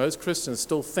think most Christians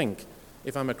still think,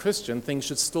 if I'm a Christian, things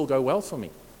should still go well for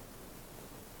me.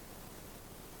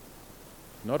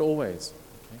 Not always.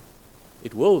 Okay?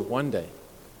 It will one day. Okay?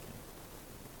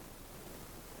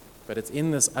 But it's in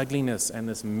this ugliness and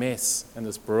this mess and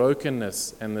this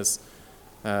brokenness and this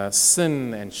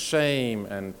sin and shame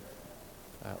and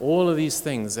all of these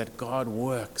things that God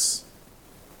works.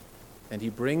 And He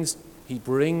brings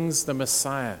the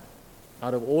Messiah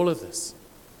out of all of this.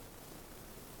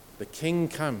 The King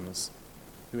comes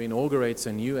who inaugurates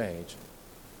a new age.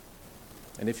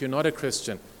 And if you're not a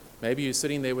Christian, maybe you're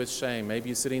sitting there with shame. Maybe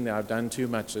you're sitting there, I've done too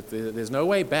much. There's no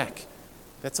way back.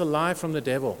 That's a lie from the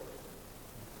devil.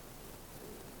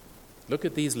 Look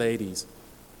at these ladies.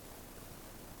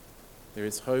 There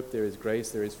is hope, there is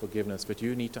grace, there is forgiveness, but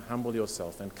you need to humble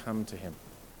yourself and come to Him.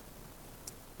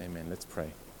 Amen. Let's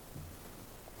pray.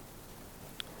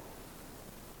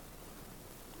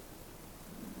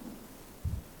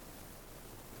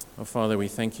 Oh, Father, we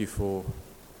thank you for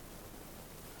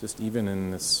just even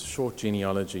in this short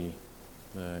genealogy,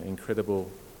 the incredible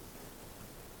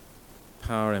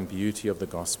power and beauty of the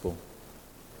gospel.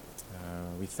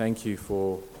 We thank you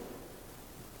for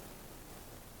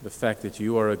the fact that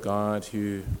you are a God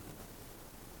who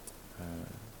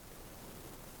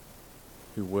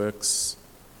works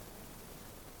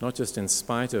not just in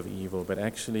spite of evil, but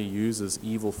actually uses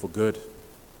evil for good,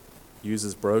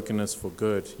 uses brokenness for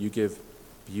good. You give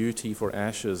beauty for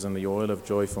ashes and the oil of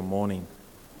joy for mourning.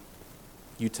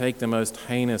 You take the most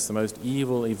heinous, the most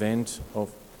evil event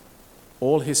of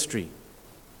all history,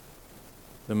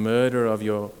 the murder of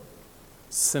your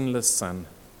sinless Son,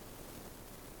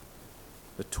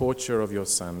 the torture of your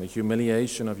Son, the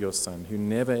humiliation of your Son, who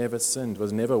never ever sinned,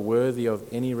 was never worthy of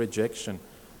any rejection,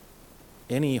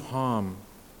 any harm,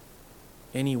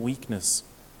 any weakness.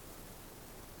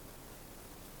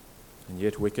 And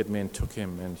yet wicked men took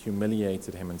him and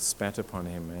humiliated him and spat upon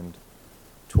him and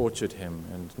tortured him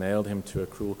and nailed him to a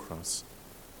cruel cross.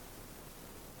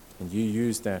 And you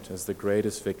used that as the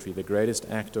greatest victory, the greatest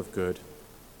act of good,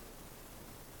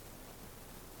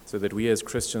 so that we as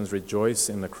Christians rejoice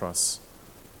in the cross.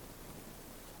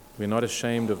 We're not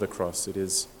ashamed of the cross. It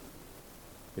is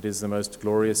the most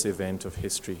glorious event of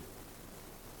history,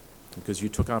 because you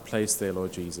took our place there,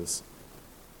 Lord Jesus.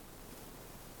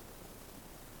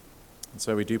 And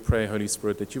so we do pray, Holy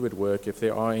Spirit, that you would work. If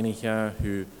there are any here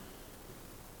who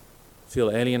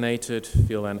feel alienated,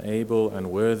 feel unable,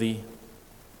 unworthy,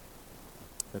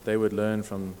 that they would learn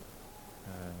from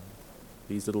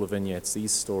these little vignettes,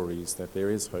 these stories, that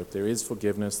there is hope, there is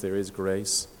forgiveness, there is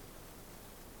grace,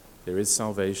 there is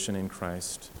salvation in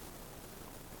Christ,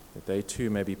 that they too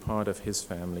may be part of His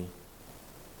family.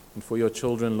 And for your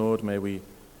children, Lord, may we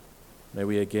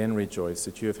again rejoice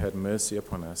that you have had mercy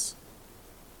upon us.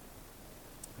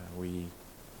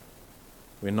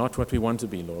 We're not what we want to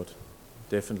be, Lord,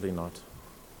 definitely not.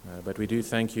 But we do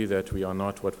thank you that we are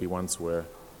not what we once were,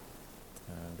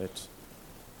 that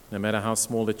no matter how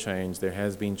small the change, there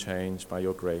has been change by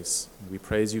your grace. We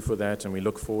praise you for that, and we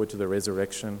look forward to the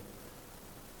resurrection.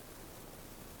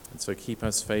 And so keep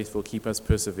us faithful, keep us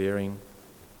persevering,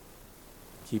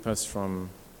 keep us from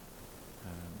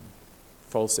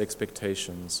false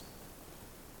expectations,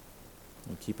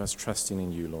 and keep us trusting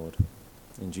in you, Lord.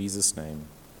 In Jesus' name,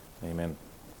 amen.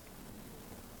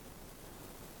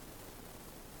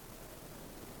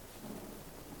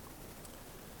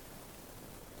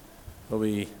 Well,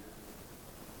 we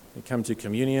come to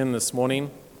communion this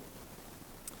morning,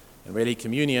 and really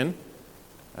communion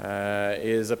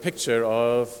is a picture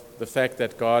of the fact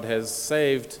that God has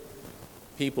saved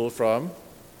people from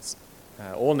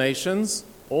all nations,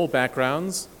 all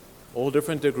backgrounds, all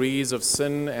different degrees of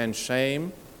sin and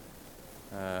shame,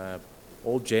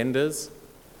 all genders,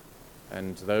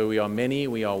 and though we are many,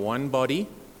 we are one body.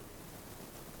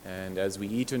 And as we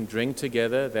eat and drink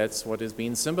together, that's what is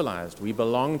being symbolized. We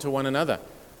belong to one another.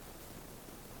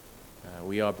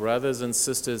 We are brothers and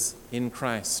sisters in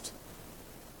Christ.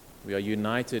 We are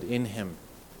united in Him.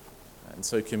 And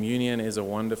so communion is a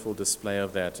wonderful display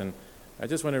of that. And I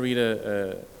just want to read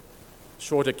a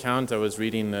short account. I was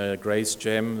reading Grace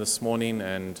Gem this morning,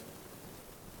 and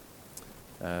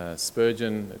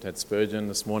Spurgeon, it had Spurgeon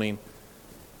this morning,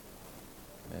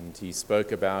 and he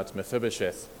spoke about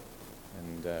Mephibosheth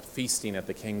and feasting at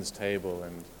the king's table,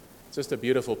 and it's just a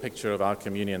beautiful picture of our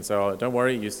communion. So don't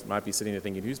worry, you might be sitting there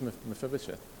thinking, who's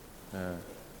Mephibosheth?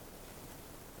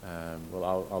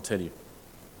 Well, I'll tell you.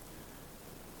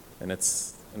 And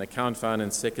it's an account found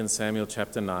in 2 Samuel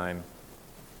chapter 9.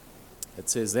 It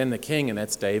says, then the king, and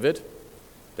that's David.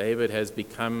 David has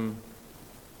become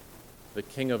the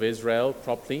king of Israel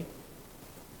properly.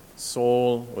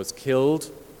 Saul was killed,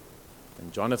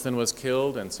 and Jonathan was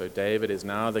killed, and so David is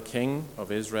now the king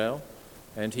of Israel.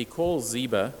 And he calls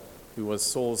Ziba, who was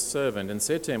Saul's servant, and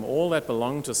said to him, all that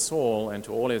belonged to Saul and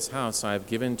to all his house I have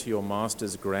given to your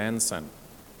master's grandson.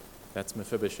 That's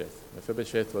Mephibosheth.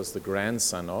 Mephibosheth was the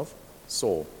grandson of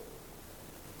Saul.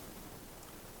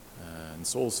 And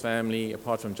Saul's family,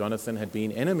 apart from Jonathan, had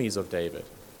been enemies of David.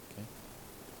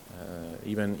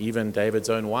 Okay? Even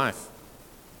David's own wife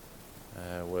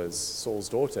was Saul's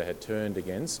daughter, had turned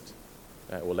against,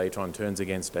 or later on turns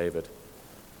against David.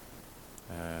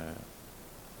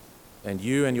 And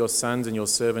you and your sons and your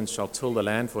servants shall till the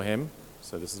land for him.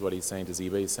 So this is what he's saying to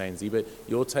Ziba. He's saying, Ziba,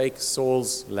 you'll take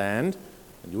Saul's land,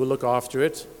 and you will look after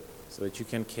it so that you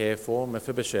can care for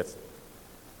Mephibosheth.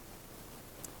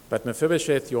 But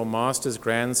Mephibosheth, your master's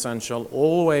grandson, shall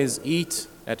always eat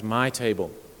at my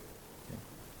table. Okay.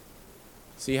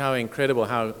 See how incredible,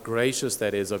 how gracious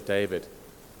that is of David.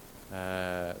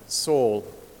 Saul,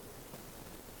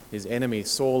 his enemy,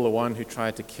 Saul, the one who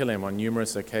tried to kill him on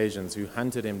numerous occasions, who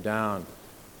hunted him down,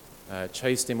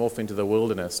 chased him off into the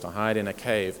wilderness to hide in a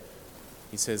cave.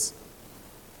 He says,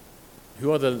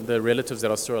 who are the relatives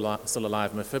that are still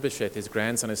alive? Mephibosheth, his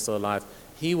grandson, is still alive.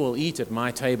 He will eat at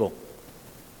my table.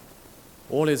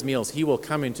 All his meals, he will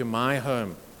come into my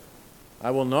home.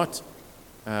 I will not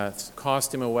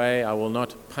cast him away. I will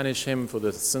not punish him for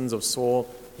the sins of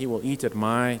Saul. He will eat at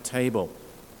my table.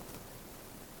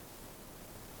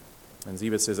 And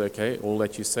Ziba says, okay, all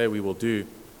that you say we will do.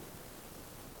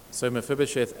 So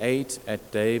Mephibosheth ate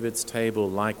at David's table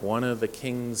like one of the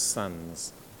king's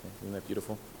sons. Okay, isn't that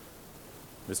beautiful?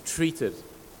 He was treated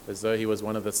as though he was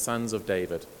one of the sons of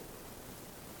David.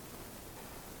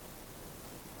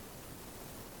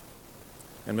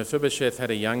 And Mephibosheth had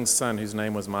a young son whose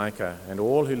name was Micah, and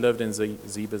all who lived in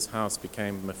Ziba's house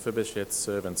became Mephibosheth's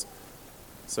servants.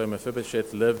 So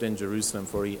Mephibosheth lived in Jerusalem,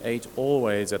 for he ate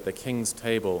always at the king's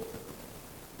table.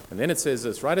 And then it says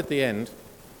this, right at the end,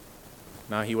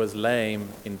 now he was lame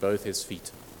in both his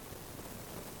feet.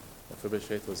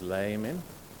 Mephibosheth was lame in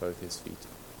both his feet.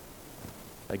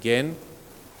 Again,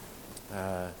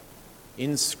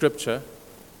 in Scripture,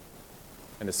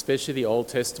 and especially the Old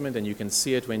Testament, and you can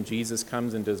see it when Jesus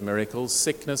comes and does miracles,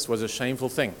 sickness was a shameful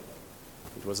thing.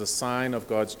 It was a sign of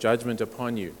God's judgment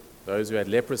upon you. Those who had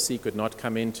leprosy could not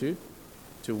come into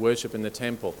to worship in the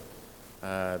temple.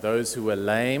 Those who were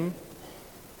lame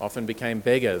often became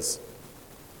beggars.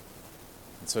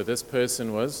 And so this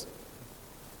person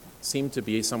seemed to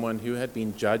be someone who had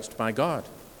been judged by God,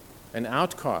 an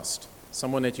outcast,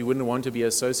 someone that you wouldn't want to be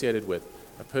associated with,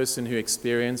 a person who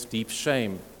experienced deep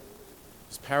shame,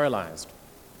 was paralyzed.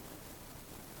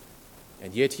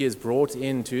 And yet he is brought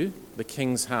into the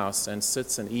king's house and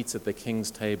sits and eats at the king's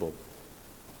table.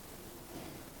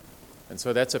 And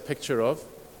so that's a picture of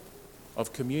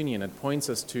communion. It points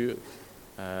us to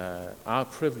our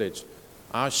privilege,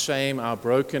 our shame, our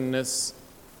brokenness,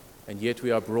 and yet we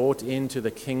are brought into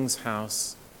the king's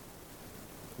house.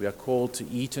 We are called to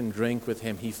eat and drink with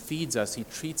him. He feeds us. He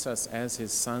treats us as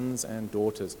his sons and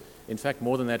daughters. In fact,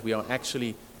 more than that, we are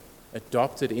actually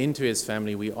adopted into his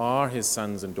family. We are his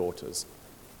sons and daughters.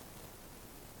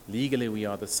 Legally, we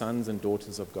are the sons and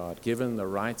daughters of God, given the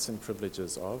rights and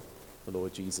privileges of the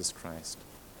Lord Jesus Christ.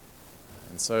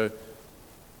 And so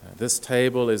this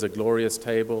table is a glorious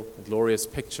table, a glorious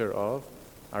picture of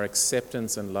our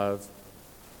acceptance and love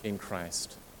in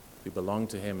Christ. We belong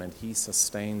to him, and he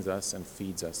sustains us and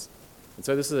feeds us. And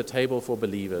so this is a table for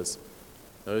believers,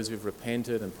 those who've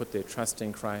repented and put their trust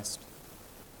in Christ,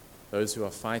 those who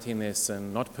are fighting their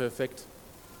sin, not perfect,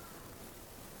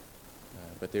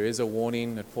 but there is a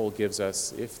warning that Paul gives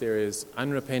us. If there is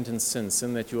unrepentant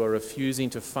sin that you are refusing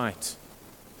to fight,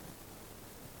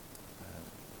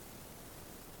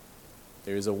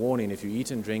 there is a warning. If you eat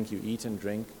and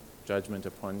drink, judgment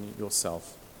upon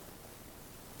yourself,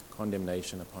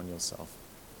 condemnation upon yourself.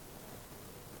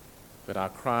 But our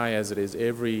cry, as it is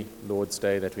every Lord's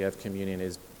Day that we have communion,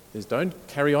 is don't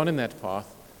carry on in that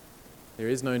path. There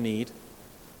is no need.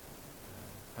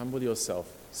 Humble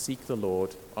yourself. Seek the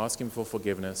Lord. Ask him for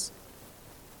forgiveness.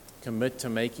 Commit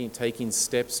to taking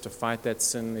steps to fight that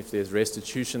sin. If there's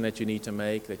restitution that you need to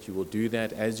make, that you will do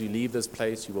that. As you leave this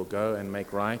place, you will go and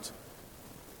make right.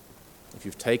 If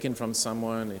you've taken from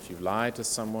someone, if you've lied to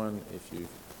someone, if you've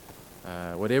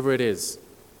whatever it is,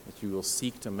 that you will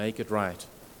seek to make it right.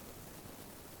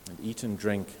 And eat and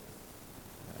drink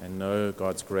and know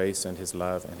God's grace and his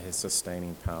love and his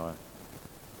sustaining power.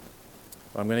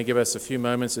 Well, I'm going to give us a few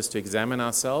moments just to examine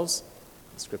ourselves,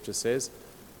 the scripture says,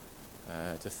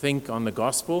 to think on the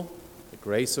gospel, the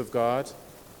grace of God.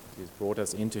 He's brought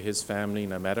us into his family,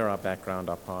 no matter our background,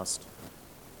 our past.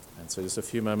 And so just a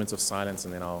few moments of silence,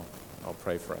 and then I'll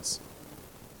pray for us.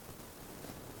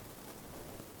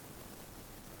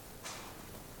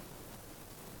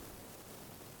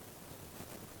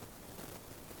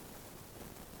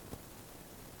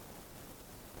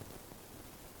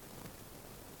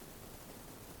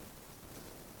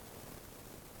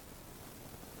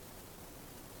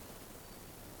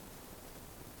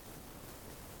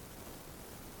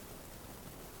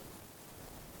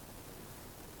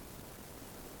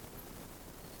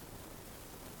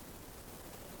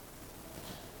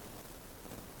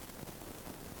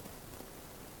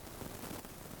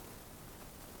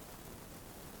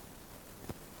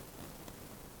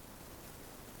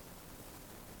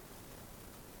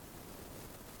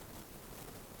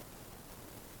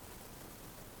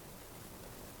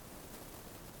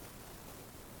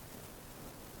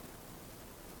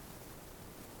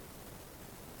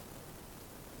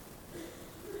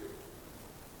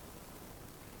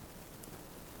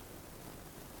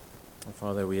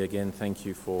 Father, we again thank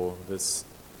you for this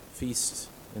feast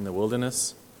in the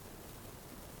wilderness,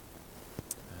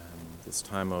 this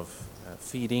time of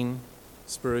feeding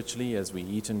spiritually as we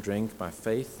eat and drink by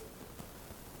faith.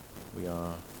 We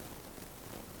are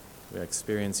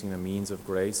experiencing the means of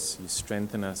grace. You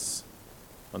strengthen us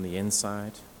on the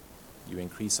inside. You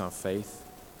increase our faith.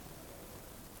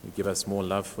 You give us more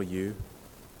love for you.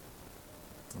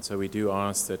 And so we do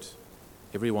ask that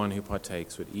everyone who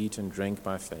partakes would eat and drink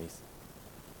by faith,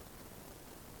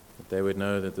 that they would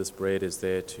know that this bread is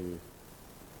there to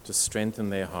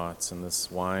strengthen their hearts, and this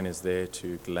wine is there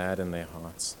to gladden their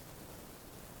hearts.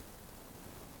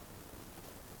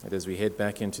 That as we head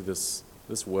back into this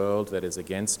world that is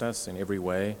against us in every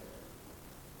way,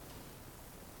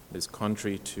 that is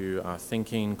contrary to our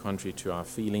thinking, contrary to our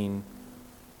feeling,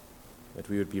 that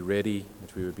we would be ready,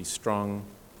 that we would be strong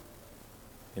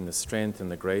in the strength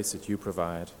and the grace that you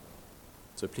provide.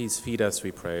 So please feed us,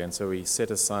 we pray. And so we set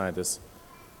aside this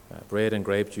bread and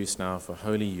grape juice now for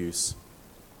holy use.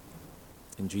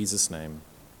 In Jesus' name,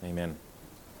 amen.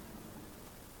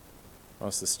 I'll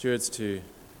ask the stewards to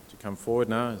come forward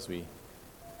now as we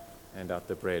hand out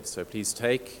the bread. So please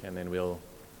take, and then we'll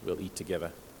eat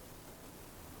together.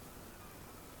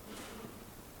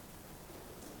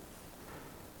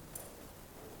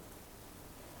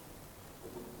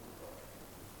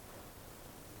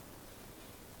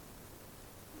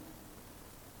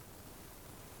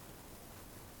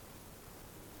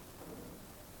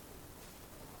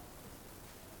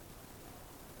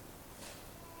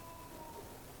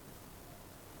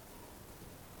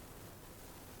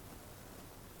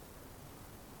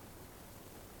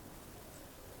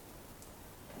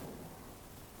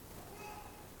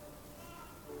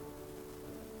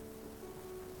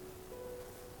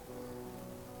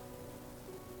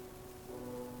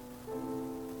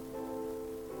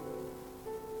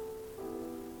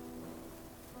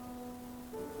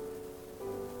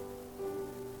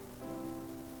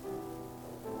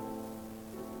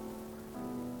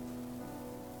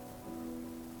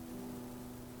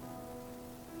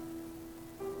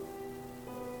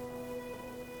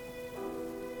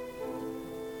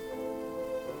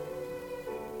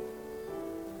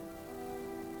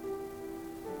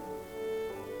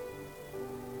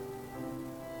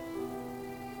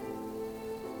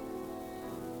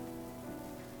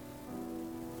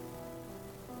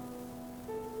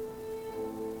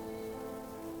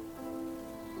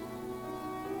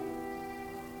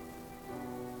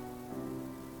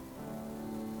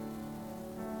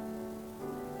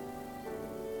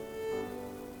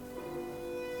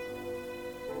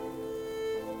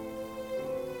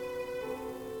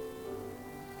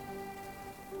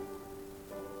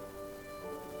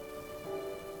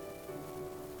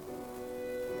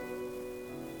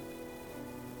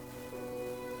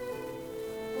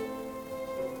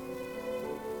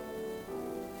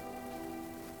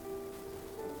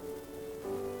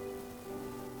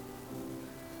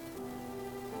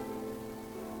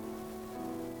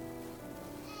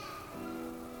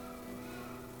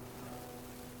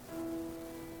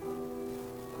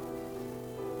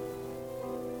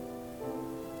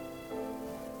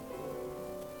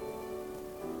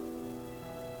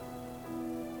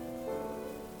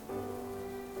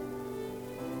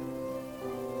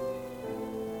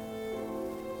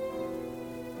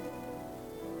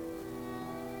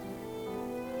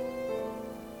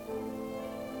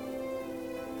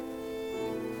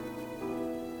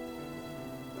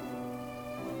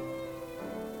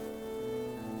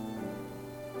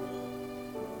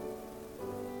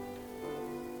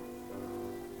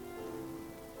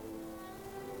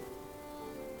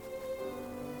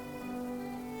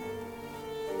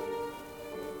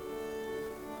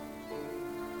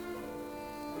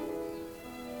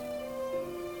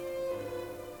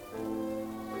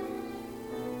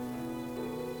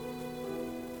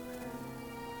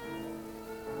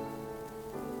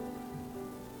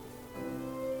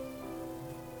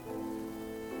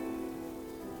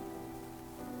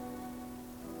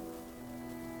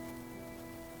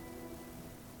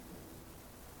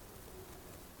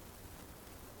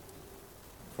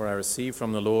 For I received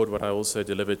from the Lord what I also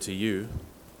delivered to you,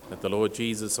 that the Lord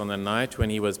Jesus, on the night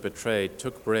when he was betrayed,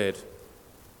 took bread,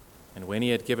 and when he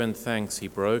had given thanks, he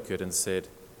broke it and said,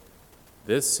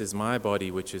 'This is my body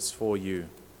which is for you.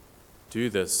 Do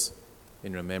this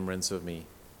in remembrance of me.'"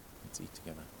 Let's eat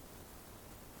together.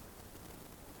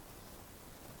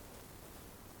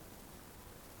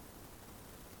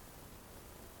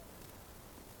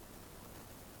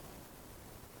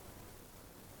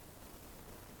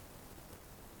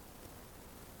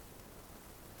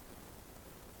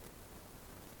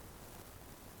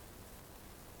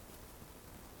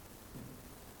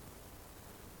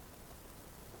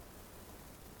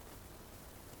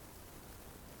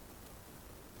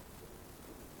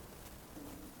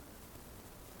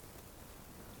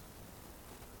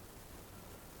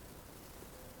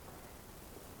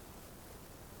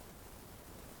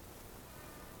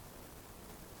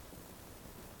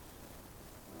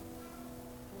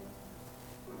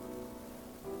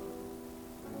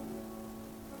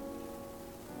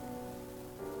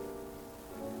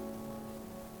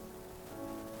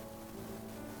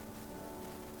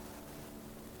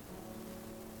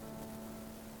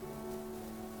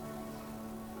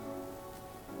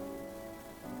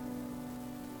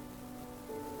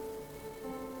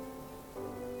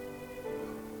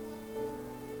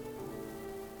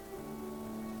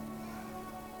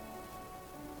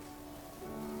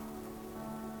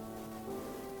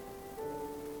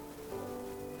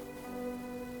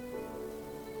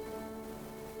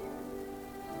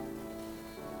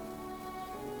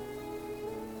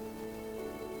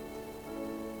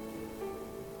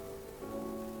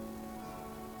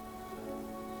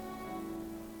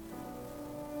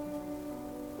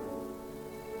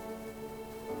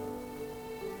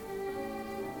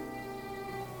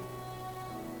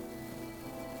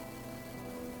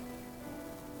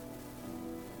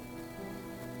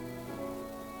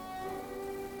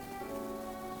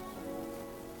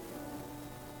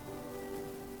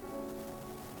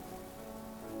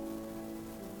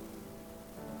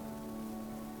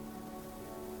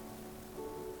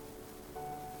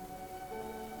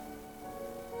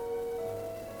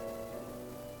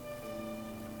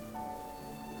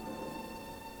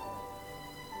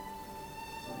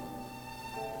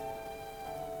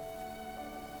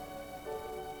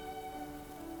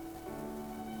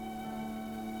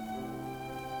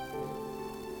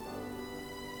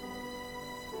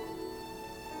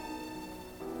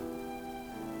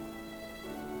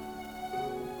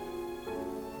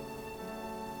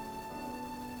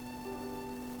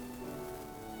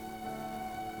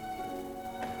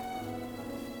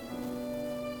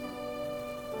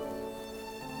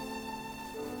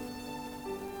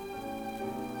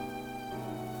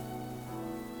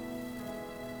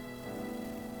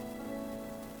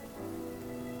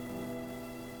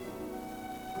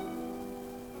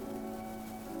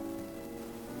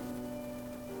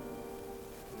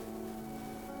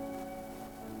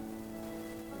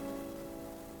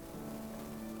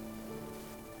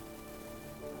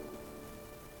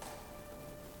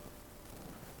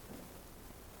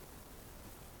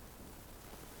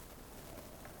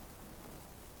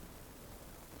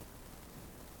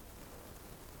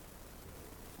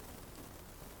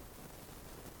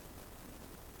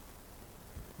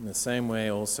 In the same way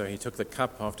also he took the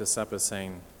cup after supper,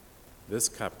 saying, "This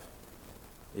cup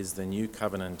is the new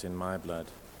covenant in my blood.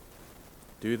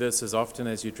 Do this as often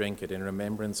as you drink it in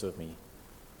remembrance of me.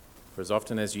 For as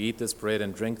often as you eat this bread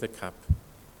and drink the cup,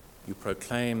 you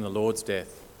proclaim the Lord's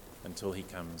death until he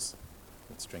comes."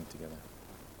 Let's drink together.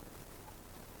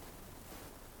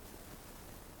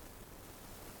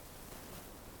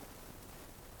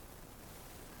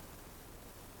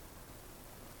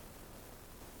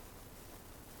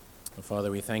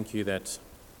 Father, we thank you that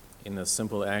in the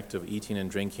simple act of eating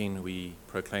and drinking, we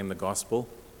proclaim the gospel.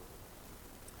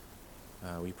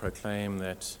 We proclaim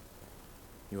that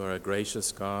you are a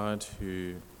gracious God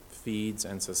who feeds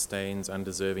and sustains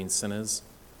undeserving sinners.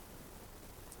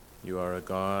 You are a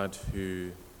God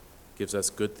who gives us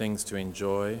good things to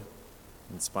enjoy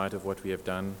in spite of what we have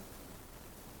done.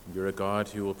 You're a God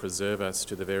who will preserve us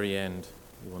to the very end.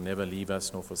 You will never leave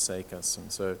us nor forsake us.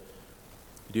 And so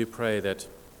we do pray that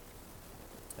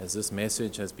as this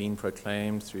message has been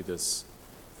proclaimed through this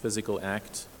physical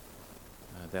act,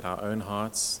 that our own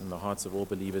hearts and the hearts of all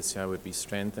believers here would be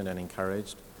strengthened and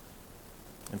encouraged.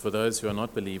 And for those who are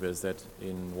not believers, that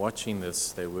in watching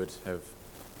this, they would have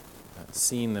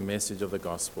seen the message of the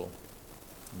gospel,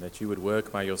 and that you would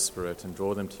work by your Spirit and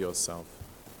draw them to yourself.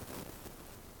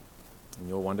 In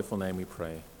your wonderful name we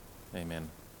pray. Amen.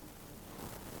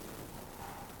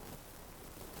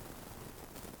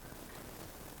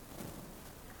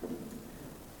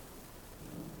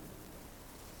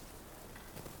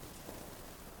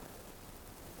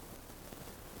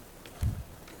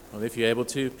 Well, if you're able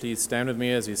to, please stand with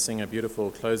me as we sing a beautiful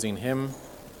closing hymn,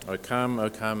 O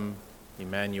come,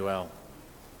 Emmanuel.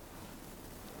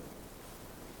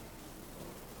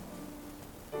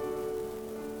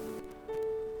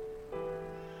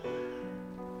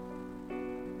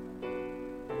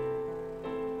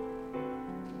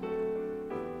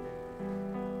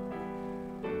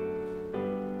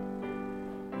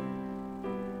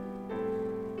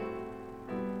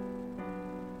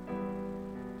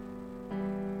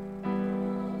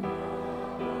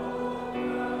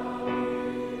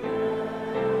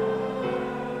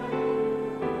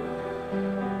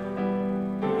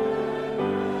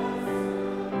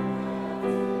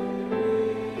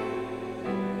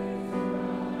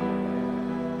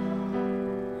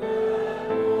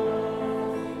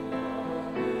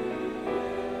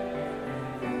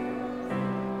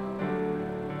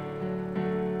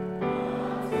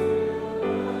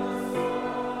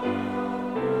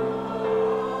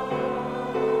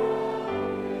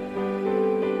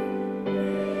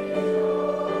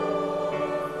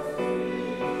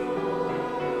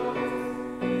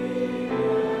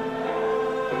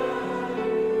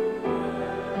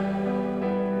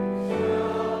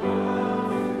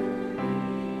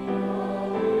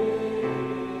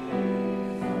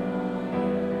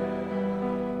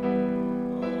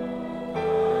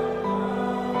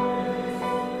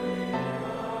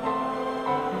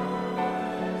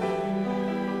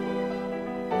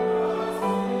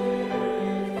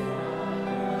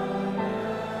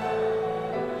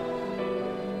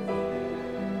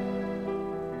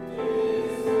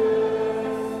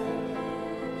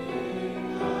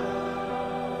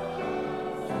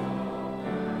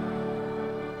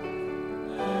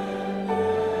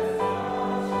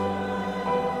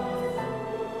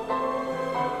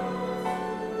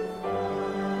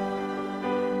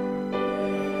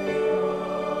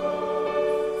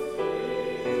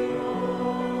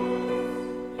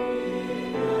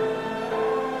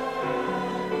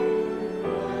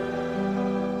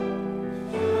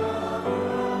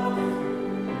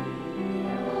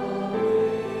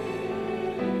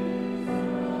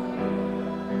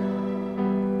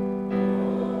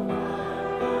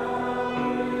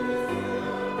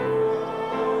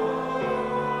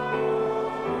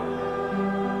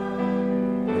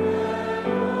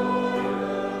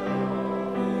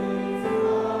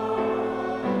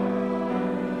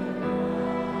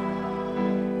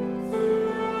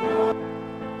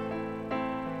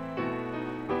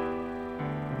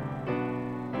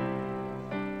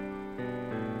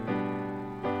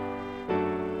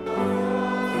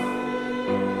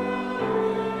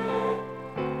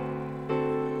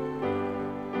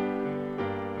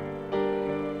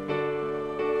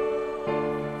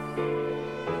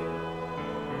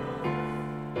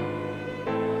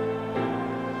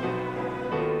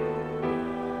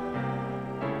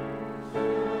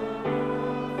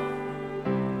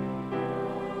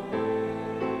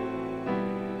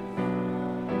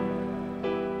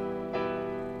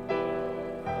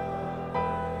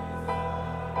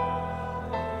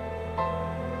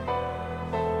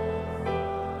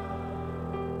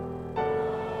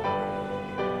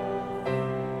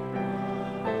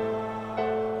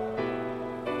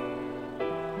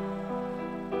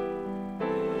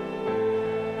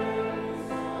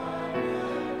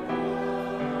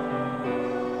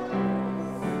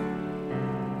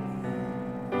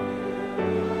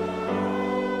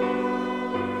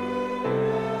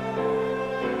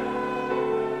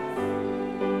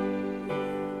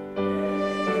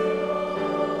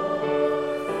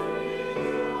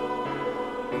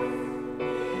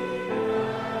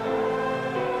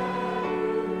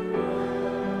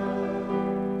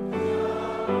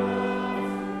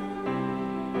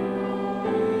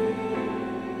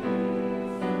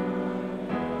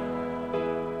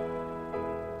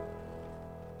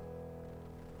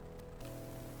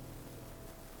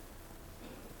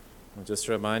 Well, just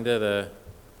a reminder, the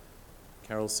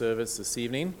carol service this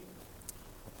evening,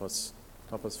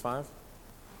 half past five.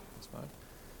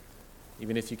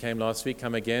 Even if you came last week,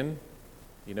 come again.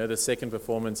 You know the second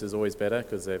performance is always better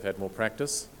because they've had more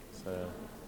practice. So